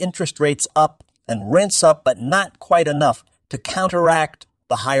 mortgage interest rates up, and rents up, but not quite enough to counteract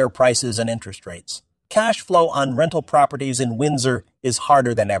the higher prices and interest rates, cash flow on rental properties in Windsor is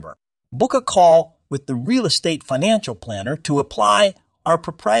harder than ever. Book a call with the Real Estate Financial Planner to apply our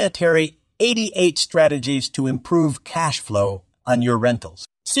proprietary 88 strategies to improve cash flow on your rentals.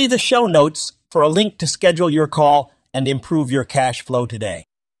 See the show notes for a link to schedule your call and improve your cash flow today.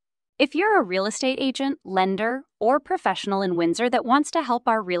 If you're a real estate agent, lender, or professional in Windsor that wants to help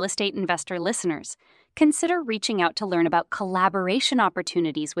our real estate investor listeners, consider reaching out to learn about collaboration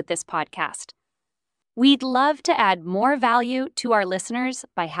opportunities with this podcast. We'd love to add more value to our listeners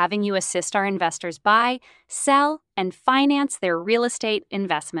by having you assist our investors buy, sell, and finance their real estate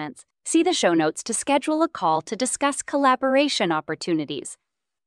investments. See the show notes to schedule a call to discuss collaboration opportunities.